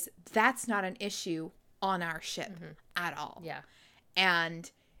 is that's not an issue on our ship at all. Yeah. And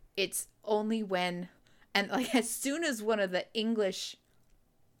it's only when, and like, as soon as one of the English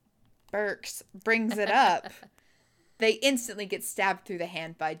Burks brings it up, they instantly get stabbed through the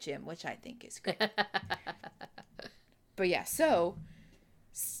hand by Jim, which I think is great. But yeah, so,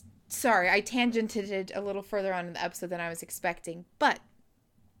 sorry, I tangented a little further on in the episode than I was expecting. But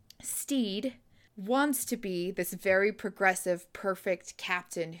Steed wants to be this very progressive, perfect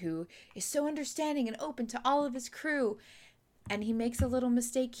captain who is so understanding and open to all of his crew. And he makes a little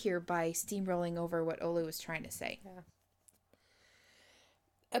mistake here by steamrolling over what Olu was trying to say. Yeah.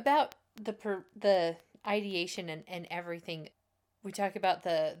 About the ideation and everything, we talk about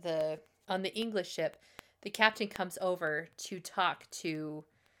the on the English ship, the captain comes over to talk to,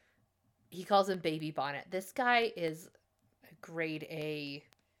 he calls him Baby Bonnet. This guy is a grade A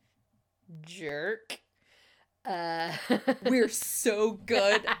jerk. We're so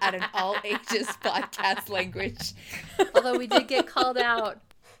good at an all ages podcast language. Although we did get called out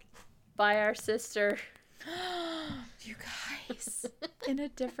by our sister. You guys, in a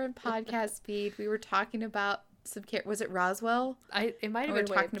different podcast feed, we were talking about some was it Roswell? It might have been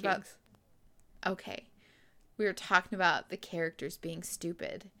talking about. Okay, we were talking about the characters being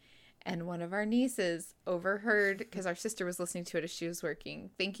stupid, and one of our nieces overheard, because our sister was listening to it as she was working.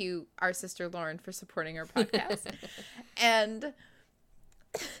 Thank you, our sister Lauren, for supporting our podcast. And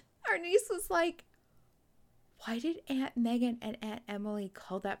our niece was like, "Why did Aunt Megan and Aunt Emily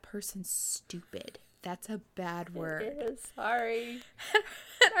call that person stupid? That's a bad word." It is, sorry.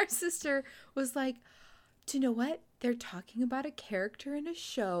 And our sister was like, "Do you know what? They're talking about a character in a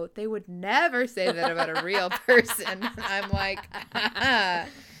show. They would never say that about a real person." And I'm like,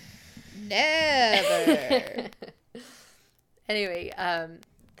 never. Anyway,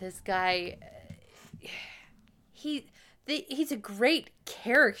 this guy, he's a great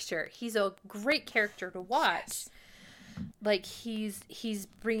character. He's a great character to watch. Yes. Like, he's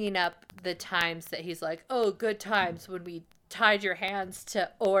bringing up the times that he's like, oh, good times when we tied your hands to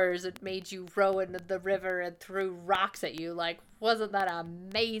oars and made you row into the river and threw rocks at you. Like, wasn't that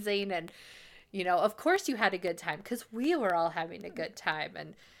amazing? And, you know, of course you had a good time because we were all having a good time,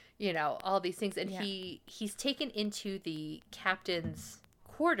 and, you know, all these things. And he's taken into the captain's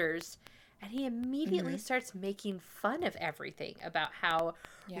quarters, and he immediately starts making fun of everything, about how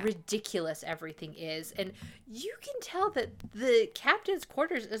ridiculous everything is. And you can tell that the captain's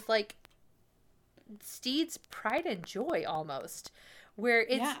quarters is like Steed's pride and joy almost, where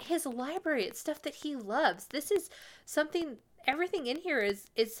it's his library. It's stuff that he loves. This is something, everything in here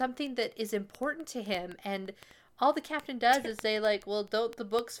is something that is important to him. And all the captain does is say, like, well, don't the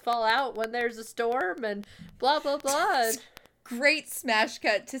books fall out when there's a storm and blah, blah, blah. Great smash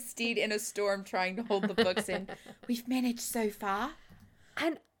cut to Steed in a storm trying to hold the books in. We've managed so far.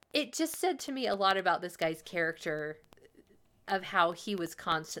 And it just said to me a lot about this guy's character, of how he was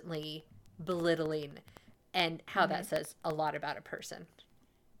constantly belittling, and how that says a lot about a person.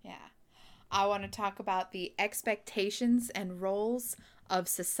 Yeah. I want to talk about the expectations and roles of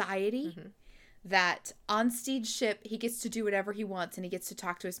society, that on Steed's ship, he gets to do whatever he wants, and he gets to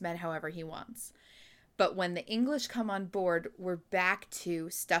talk to his men however he wants. But when the English come on board, we're back to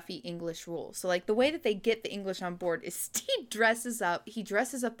stuffy English rules. So, like, the way that they get the English on board is Steed dresses up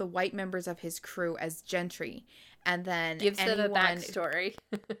the white members of his crew as gentry. And then gives them a backstory.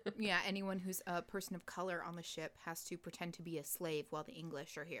 Yeah, anyone who's a person of color on the ship has to pretend to be a slave while the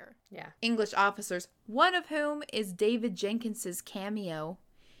English are here. Yeah. English officers, one of whom is David Jenkins's cameo.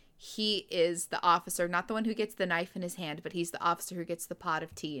 He is the officer, not the one who gets the knife in his hand, but he's the officer who gets the pot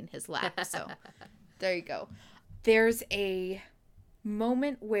of tea in his lap. So there you go. There's a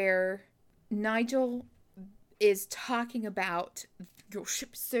moment where Nigel is talking about your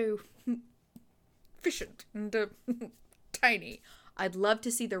ship's so efficient and tiny. I'd love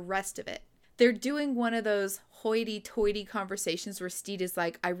to see the rest of it. They're doing one of those hoity-toity conversations where Steed is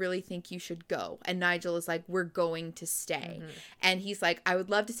like, I really think you should go. And Nigel is like, we're going to stay. Mm-hmm. And he's like, I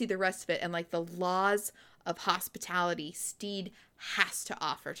would love to see the rest of it. And like the laws of hospitality, Steed has to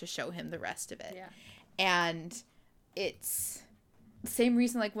offer to show him the rest of it. Yeah. And it's the same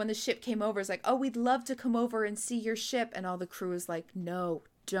reason like when the ship came over, it's like, oh, we'd love to come over and see your ship. And all the crew is like, no,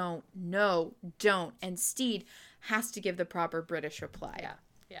 don't. And Steed has to give the proper British reply.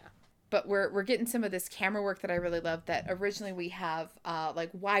 Yeah. But we're getting some of this camera work that I really love. That originally we have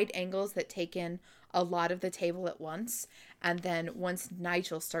like wide angles that take in a lot of the table at once. And then once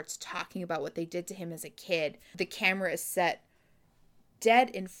Nigel starts talking about what they did to him as a kid, the camera is set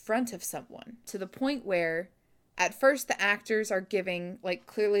dead in front of someone to the point where at first the actors are giving, like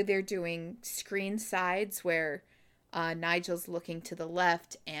clearly they're doing screen sides where Nigel's looking to the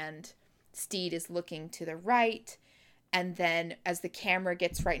left and Steed is looking to the right. And then as the camera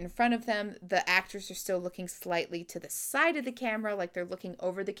gets right in front of them, the actors are still looking slightly to the side of the camera, like they're looking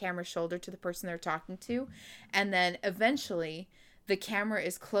over the camera's shoulder to the person they're talking to. And then eventually the camera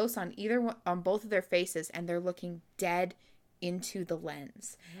is close on on both of their faces and they're looking dead into the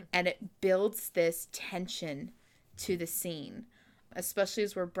lens. Mm-hmm. And it builds this tension to the scene, especially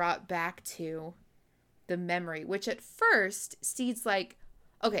as we're brought back to the memory, which at first Steed's like,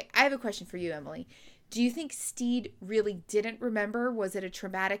 okay, I have a question for you, Emily. Do you think Steed really didn't remember? Was it a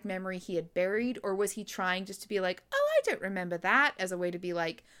traumatic memory he had buried? Or was he trying just to be like, oh, I don't remember that, as a way to be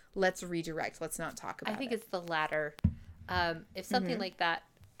like, let's redirect. Let's not talk about it. I think it's the latter. If something like that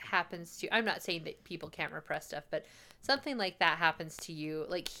happens to you, I'm not saying that people can't repress stuff, but something like that happens to you.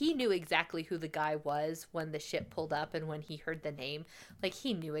 Like, he knew exactly who the guy was when the ship pulled up and when he heard the name. Like,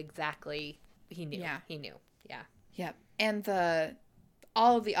 he knew exactly. He knew. Yeah. He knew. Yeah. Yep. And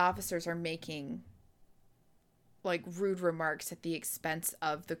all of the officers are making like rude remarks at the expense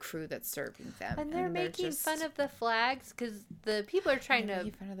of the crew that's serving them. And they're making fun of the flags because the people are trying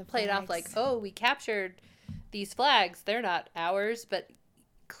to play it off like, oh, we captured these flags. They're not ours. But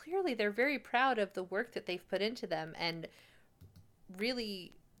clearly they're very proud of the work that they've put into them and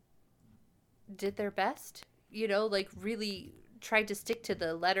really did their best, like really tried to stick to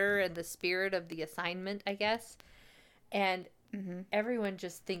the letter and the spirit of the assignment, I guess. And everyone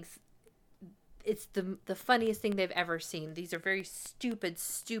just thinks it's the funniest thing they've ever seen. These are very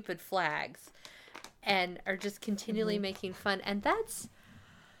stupid flags and are just continually making fun. And that's,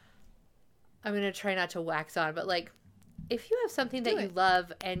 I'm going to try not to wax on, but like, if you have something that you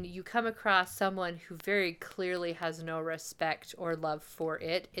love and you come across someone who very clearly has no respect or love for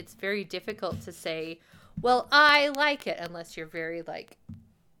it, it's very difficult to say, well, I like it, unless you're very like,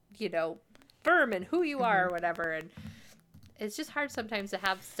 firm in who you are or whatever. And it's just hard sometimes to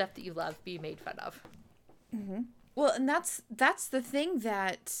have stuff that you love be made fun of. Mm-hmm. Well, and that's the thing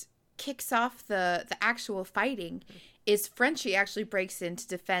that kicks off the actual fighting is Frenchie actually breaks in to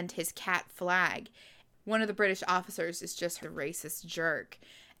defend his cat flag. One of the British officers is just a racist jerk.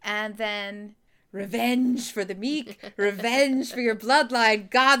 And then revenge for the meek, revenge for your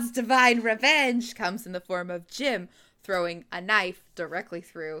bloodline, God's divine revenge comes in the form of Jim throwing a knife directly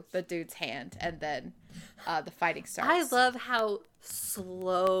through the dude's hand. And then the fighting starts. I love how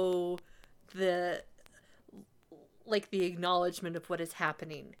slow the acknowledgement of what is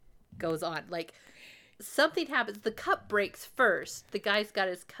happening goes on. Like, something happens. The cup breaks first. The guy's got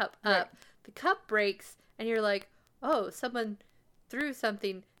his cup up. Right. The cup breaks, and you're like, oh, someone threw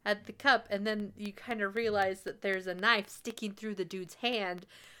something at the cup. And then you kind of realize that there's a knife sticking through the dude's hand.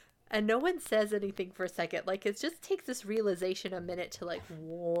 And no one says anything for a second. Like, it just takes this realization a minute to, like,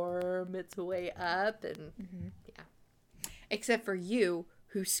 warm its way up. And, yeah. Except for you,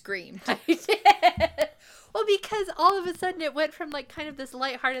 who screamed. I did. Well, because all of a sudden it went from, like, kind of this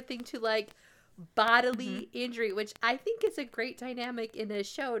lighthearted thing to, like, bodily injury, which I think is a great dynamic in a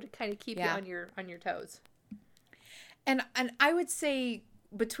show to kind of keep you on your toes. And I would say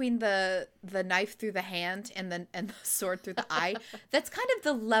between the knife through the hand and the sword through the eye, that's kind of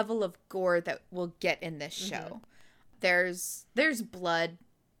the level of gore that we'll get in this show. There's blood,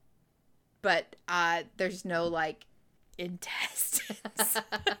 but there's no like intestines.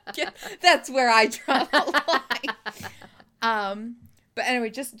 That's where I draw the line. But anyway,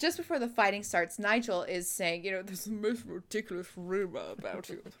 just before the fighting starts, Nigel is saying, there's the most ridiculous rumor about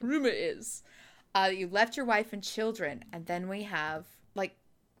you. The rumor is you left your wife and children, and then we have like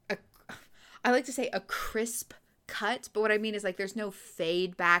I like to say a crisp cut, but what I mean is like there's no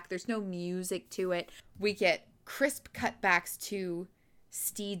fade back, there's no music to it. We get crisp cutbacks to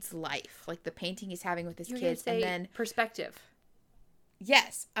Steed's life, like the painting he's having with his kids, and then perspective.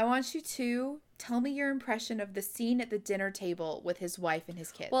 Yes, I want you to tell me your impression of the scene at the dinner table with his wife and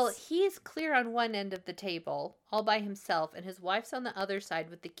his kids. Well, he's clear on one end of the table, all by himself, and his wife's on the other side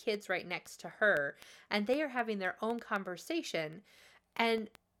with the kids right next to her, and they are having their own conversation, and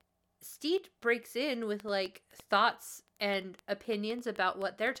Steed breaks in with like thoughts and opinions about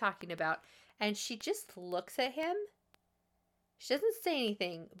what they're talking about, and she just looks at him. She doesn't say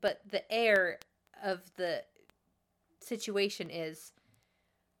anything, but the air of the situation is,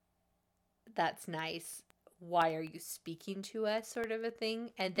 that's nice. Why are you speaking to us? Sort of a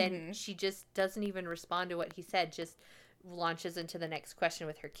thing. And then she just doesn't even respond to what he said, just launches into the next question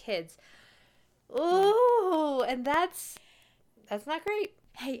with her kids. Ooh, and that's not great.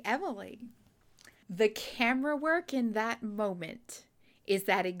 Hey, Emily, the camera work in that moment is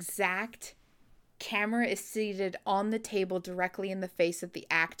that exact camera is seated on the table directly in the face of the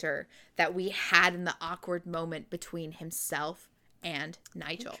actor that we had in the awkward moment between himself and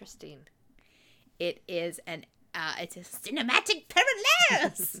Nigel. Interesting. It is it's a cinematic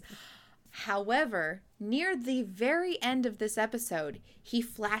parallels. However, near the very end of this episode, he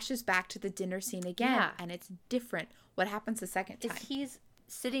flashes back to the dinner scene again, and it's different. What happens the second time? He's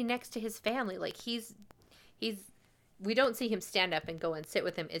sitting next to his family. Like he's we don't see him stand up and go and sit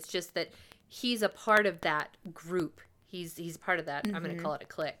with him. It's just that he's a part of that group. He's part of that. I'm going to call it a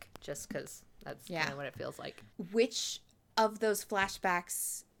clique just because that's kind of what it feels like. Which of those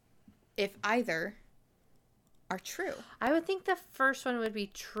flashbacks, if either, are true? I would think the first one would be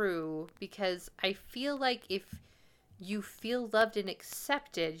true because I feel like if you feel loved and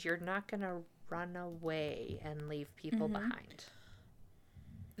accepted, you're not going to run away and leave people behind.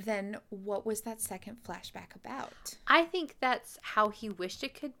 Then what was that second flashback about? I think that's how he wished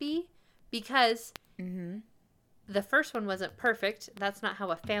it could be because the first one wasn't perfect. That's not how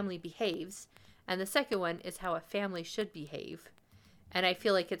a family behaves. And the second one is how a family should behave. And I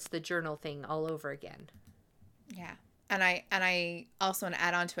feel like it's the journal thing all over again. Yeah. And I also want to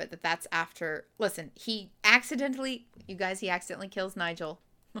add on to it that's after, listen, he accidentally kills Nigel.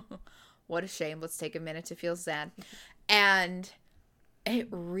 What a shame. Let's take a minute to feel sad. And it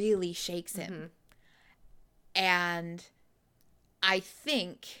really shakes him. And I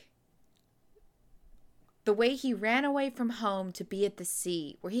think the way he ran away from home to be at the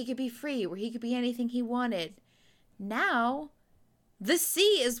sea, where he could be free, where he could be anything he wanted, now the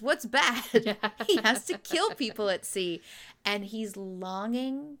sea is what's bad. He has to kill people at sea. And he's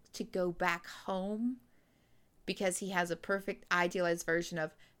longing to go back home because he has a perfect idealized version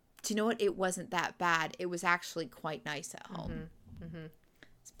of, do you know what? It wasn't that bad. It was actually quite nice at home.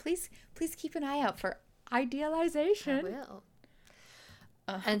 So please keep an eye out for idealization. I will.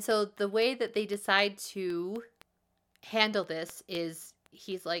 And so the way that they decide to handle this is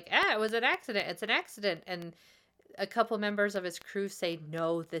he's like, it was an accident. It's an accident. And a couple members of his crew say,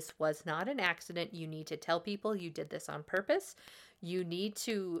 no, this was not an accident. You need to tell people you did this on purpose. You need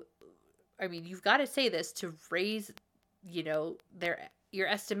to, you've got to say this to raise, your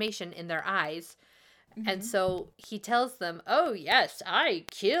estimation in their eyes. And so he tells them, oh, yes, I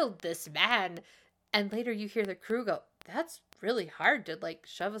killed this man. And later you hear the crew go, that's really hard to,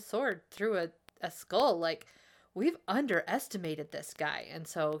 shove a sword through a skull. Like, we've underestimated this guy. And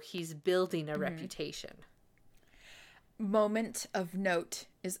so he's building a reputation. Moment of note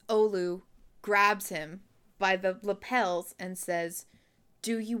is Olu grabs him by the lapels and says,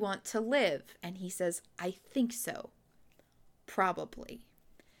 do you want to live? And he says, I think so. Probably.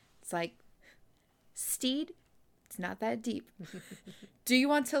 It's like, Steed, it's not that deep. Do you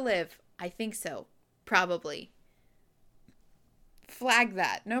want to live? I think so. Probably. Flag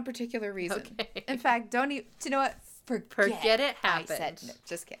that. No particular reason. Okay. In fact, don't even, you know what? Forget it happened. I said no.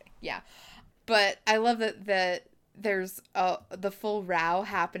 Just kidding. Yeah. But I love that there's the full row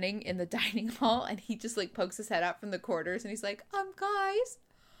happening in the dining hall, and he just pokes his head out from the corners, and he's like, guys,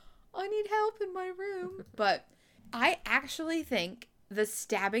 I need help in my room. But I actually think the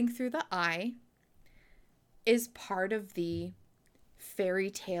stabbing through the eye is part of the fairy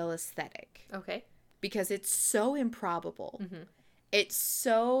tale aesthetic. Okay. Because it's so improbable. Mm-hmm. It's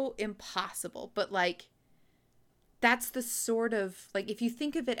so impossible. But, like, that's the sort of, like, if you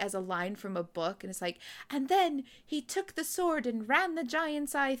think of it as a line from a book, and it's like, and then he took the sword and ran the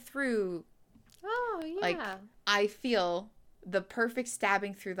giant's eye through. Oh, yeah. Like, I feel the perfect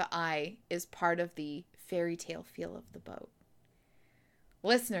stabbing through the eye is part of the fairy tale feel of the boat.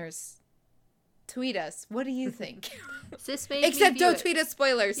 Listeners, tweet us. What do you think? Sis made Except me don't tweet us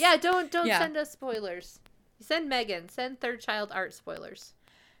spoilers. Yeah, don't send us spoilers. Send Megan. Send Third Child Art spoilers.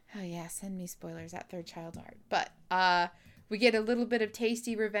 Oh yeah, send me spoilers at Third Child Art. But we get a little bit of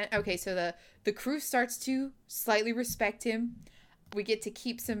tasty revenge. Okay, so the crew starts to slightly respect him. We get to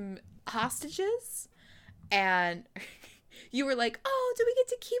keep some hostages, and you were like, "Oh, do we get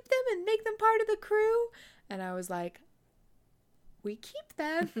to keep them and make them part of the crew?" And I was like, "We keep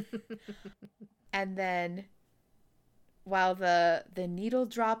them." And then, while the needle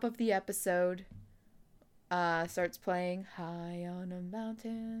drop of the episode starts playing, high on a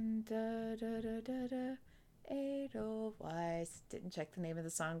mountain, da da da da da, Edelweiss. Didn't check the name of the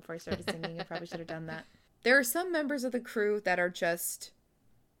song before I started singing. I probably should have done that. There are some members of the crew that are just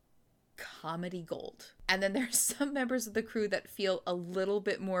comedy gold. And then there's some members of the crew that feel a little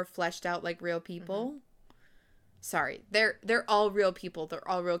bit more fleshed out like real people. Mm-hmm. Sorry, they're all real people. They're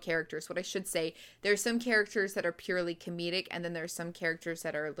all real characters. What I should say, there's some characters that are purely comedic, and then there's some characters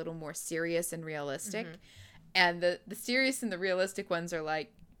that are a little more serious and realistic. Mm-hmm. And the serious and the realistic ones are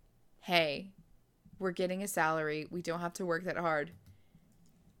like, hey, we're getting a salary. We don't have to work that hard.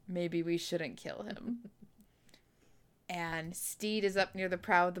 Maybe we shouldn't kill him. And Steed is up near the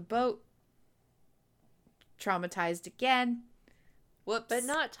prow of the boat. Traumatized again. Whoops. But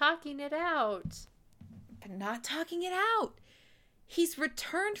not talking it out. He's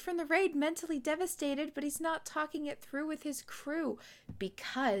returned from the raid mentally devastated, but he's not talking it through with his crew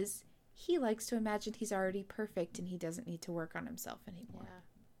because he likes to imagine he's already perfect and he doesn't need to work on himself anymore.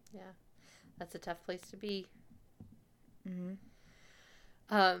 Yeah. That's a tough place to be. Mm-hmm.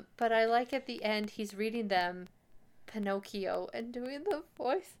 But I like at the end, he's reading them Pinocchio and doing the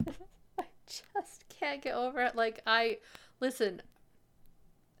voice. I just can't get over it. Like, listen,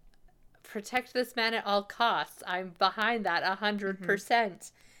 protect this man at all costs. I'm behind that 100%. Mm-hmm.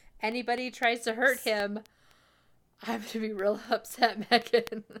 Anybody tries to hurt him, I'm going to be real upset,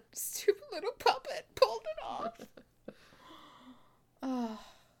 Megan. Stupid little puppet pulled it off. Oh.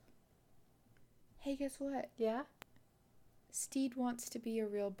 Hey, guess what? Yeah? Steed wants to be a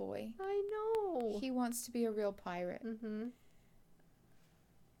real boy. I know. He wants to be a real pirate. Mm-hmm.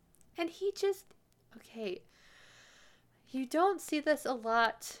 And he just... Okay. You don't see this a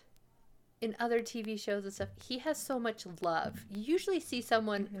lot in other TV shows and stuff. He has so much love. You usually see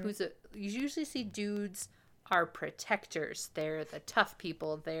someone you usually see dudes are protectors. They're the tough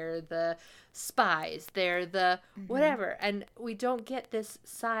people. They're the spies. They're the whatever. And we don't get this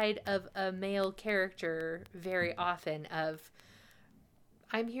side of a male character very often of,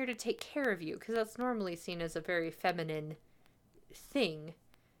 I'm here to take care of you, because that's normally seen as a very feminine thing.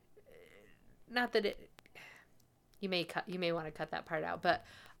 Not that it... You may want to cut that part out, but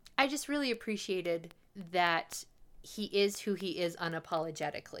I just really appreciated that he is who he is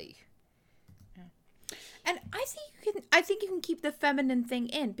unapologetically. And I think you can keep the feminine thing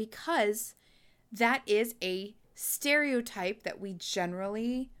in, because that is a stereotype that we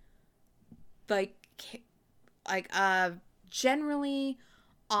generally generally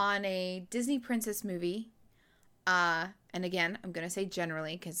on a Disney princess movie, and again, I'm going to say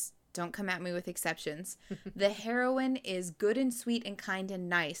generally because don't come at me with exceptions. The heroine is good and sweet and kind and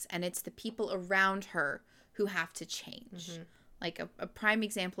nice, and it's the people around her who have to change. Mm-hmm. Like a prime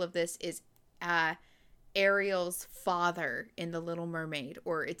example of this is Ariel's father in The Little Mermaid,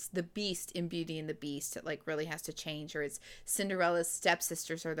 or it's the Beast in Beauty and the Beast that like really has to change, or it's Cinderella's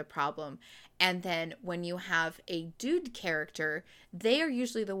stepsisters are the problem. And then when you have a dude character, they are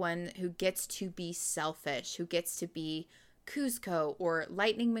usually the one who gets to be selfish, who gets to be Kuzco or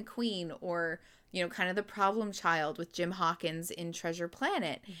Lightning McQueen, or you know, kind of the problem child with Jim Hawkins in Treasure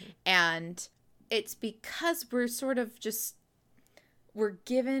Planet. Mm-hmm. And it's because we're sort of just we're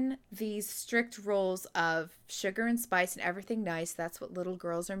given these strict roles of sugar and spice and everything nice. That's what little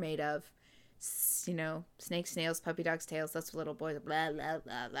girls are made of. You know, snakes, snails, puppy dogs, tails. That's what little boys are. Blah, blah,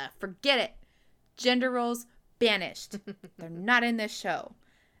 blah, blah. Forget it. Gender roles banished. They're not in this show.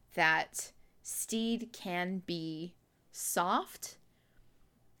 That Steed can be soft,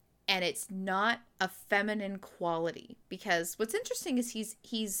 and it's not a feminine quality. Because what's interesting is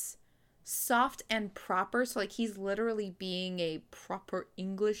he's soft and proper. So like he's literally being a proper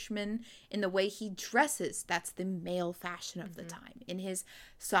Englishman in the way he dresses. That's the male fashion of the time. In his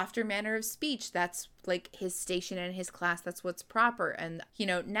softer manner of speech, that's like his station in his class. That's what's proper. And you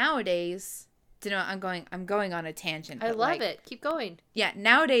know, nowadays, you know, I'm going on a tangent. I love it. Keep going. Yeah,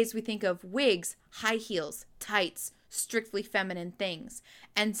 nowadays we think of wigs, high heels, tights, strictly feminine things.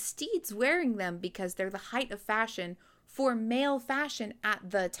 And Steed's wearing them because they're the height of fashion for male fashion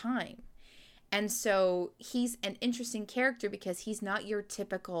at the time. And so he's an interesting character because he's not your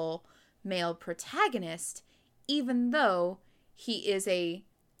typical male protagonist, even though he is a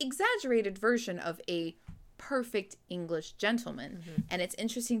exaggerated version of a perfect English gentleman. And it's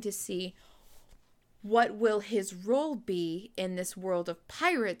interesting to see what will his role be in this world of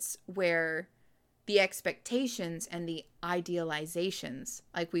pirates where the expectations and the idealizations,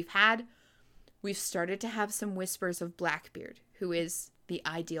 like we've started to have some whispers of Blackbeard, who is the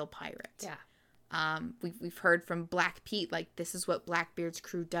ideal pirate. Yeah. We've heard from Black Pete, like, this is what Blackbeard's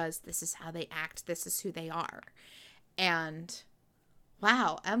crew does. This is how they act. This is who they are. And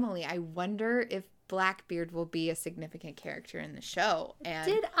wow, Emily, I wonder if Blackbeard will be a significant character in the show.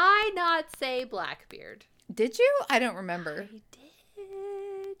 And did I not say Blackbeard? Did you? I don't remember. I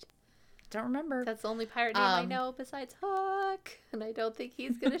did. Don't remember. That's the only pirate name I know besides Hook. And I don't think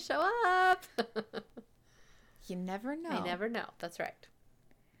he's going to show up. You never know. I never know. That's right.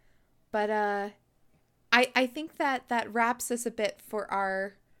 But I think that wraps us a bit for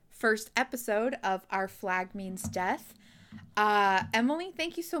our first episode of Our Flag Means Death. Emily,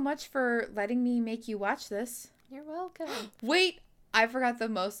 thank you so much for letting me make you watch this. You're welcome. Wait, I forgot the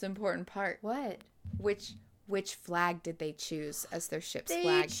most important part. What? Which flag did they choose as their ship's They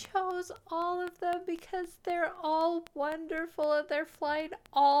flag? chose all of them because they're all wonderful and they're flying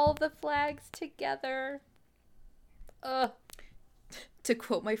all the flags together. Ugh. To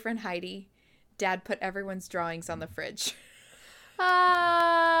quote my friend Heidi, Dad put everyone's drawings on the fridge.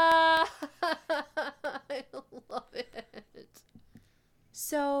 Ah, I love it.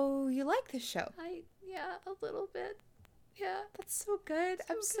 So you like this show? Yeah, a little bit. Yeah. That's so good.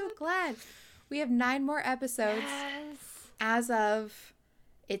 So I'm so good. glad. We have 9 more episodes. Yes. As of,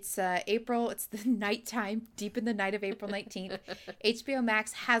 it's April, it's the nighttime, deep in the night of April 19th. HBO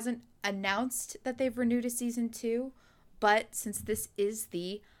Max hasn't announced that they've renewed a season 2, but since this is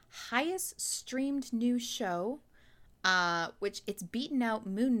the highest streamed new show, which it's beaten out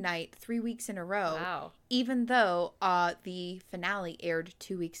Moon Knight 3 weeks in a row. Wow. Even though the finale aired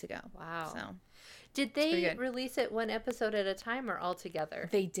 2 weeks ago. Wow. So Did they release it one episode at a time or all together?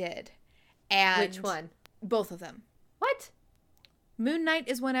 they did. And Which one? Both of them. What? Moon Knight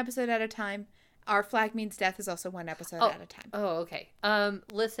is 1 episode at a time. Our Flag Means Death is also 1 episode at a time. Oh, okay.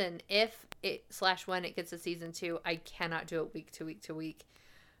 Listen, if it /when it gets a season 2, I cannot do it week to week to week.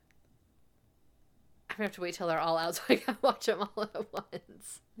 I'm gonna have to wait till they're all out so I can watch them all at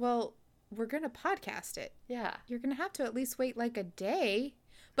once. Well, we're gonna podcast it. Yeah. You're gonna have to at least wait like a day.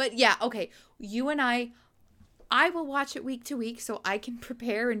 But yeah, okay. You and I will watch it week to week so I can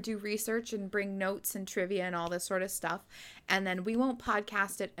prepare and do research and bring notes and trivia and all this sort of stuff. And then we won't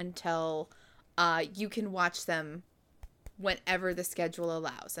podcast it until you can watch them whenever the schedule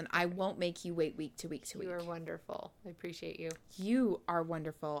allows. And I won't make you wait week to week to week. You are wonderful. I appreciate you. You are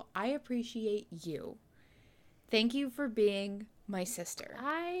wonderful. I appreciate you. Thank you for being my sister.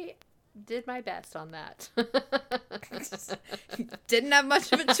 I did my best on that. Didn't have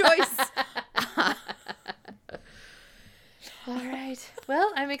much of a choice. All right.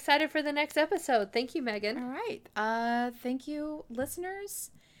 Well, I'm excited for the next episode. Thank you, Megan. All right. Thank you,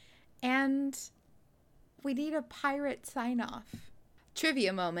 listeners. And we need a pirate sign-off.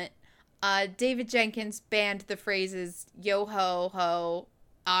 Trivia moment. David Jenkins banned the phrases yo ho ho,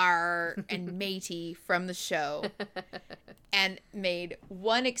 R, and matey from the show and made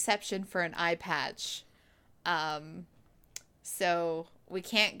one exception for an eye patch. So we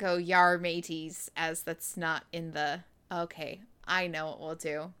can't go yar mateys as that's not in the... Okay, I know what we'll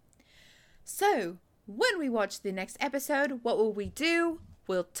do. So, when we watch the next episode, what will we do?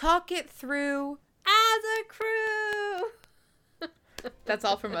 We'll talk it through as a crew. That's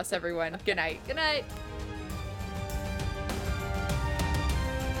all from us, everyone. Good night. Good night.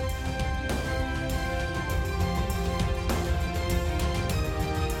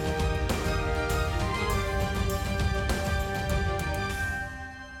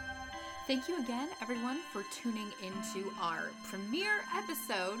 Thank you again, everyone, for tuning into our premiere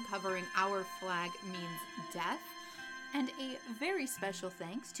episode covering Our Flag Means Death. And a very special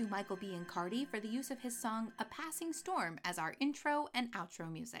thanks to Michael B. and Cardi for the use of his song A Passing Storm as our intro and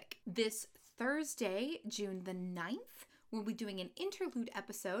outro music. This Thursday, June the 9th, We'll be doing an interlude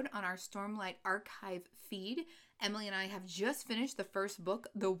episode on our Stormlight Archive feed. Emily and I have just finished the first book,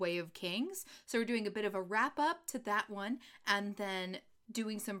 The Way of Kings. So we're doing a bit of a wrap up to that one and then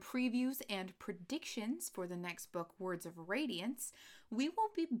doing some previews and predictions for the next book, Words of Radiance. We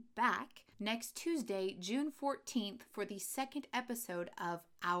will be back next Tuesday, June 14th, for the second episode of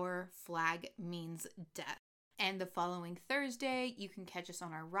Our Flag Means Death. And the following Thursday, you can catch us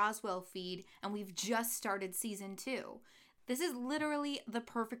on our Roswell feed, and we've just started season 2. This is literally the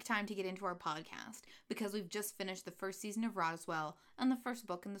perfect time to get into our podcast because we've just finished the first season of Roswell and the first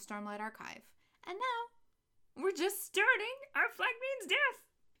book in the Stormlight Archive. And now, we're just starting Our Flag Means Death.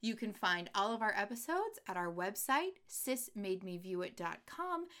 You can find all of our episodes at our website,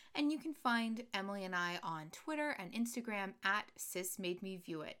 sismademeview.com, and you can find Emily and I on Twitter and Instagram at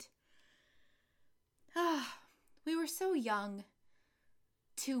sismademeview. We were so young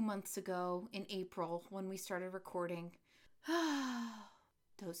 2 months ago in April when we started recording.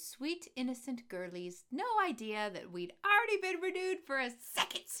 Those sweet, innocent girlies. No idea that we'd already been renewed for a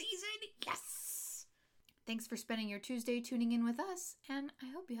second season. Yes! Thanks for spending your Tuesday tuning in with us, and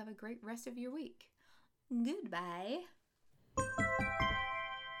I hope you have a great rest of your week. Goodbye.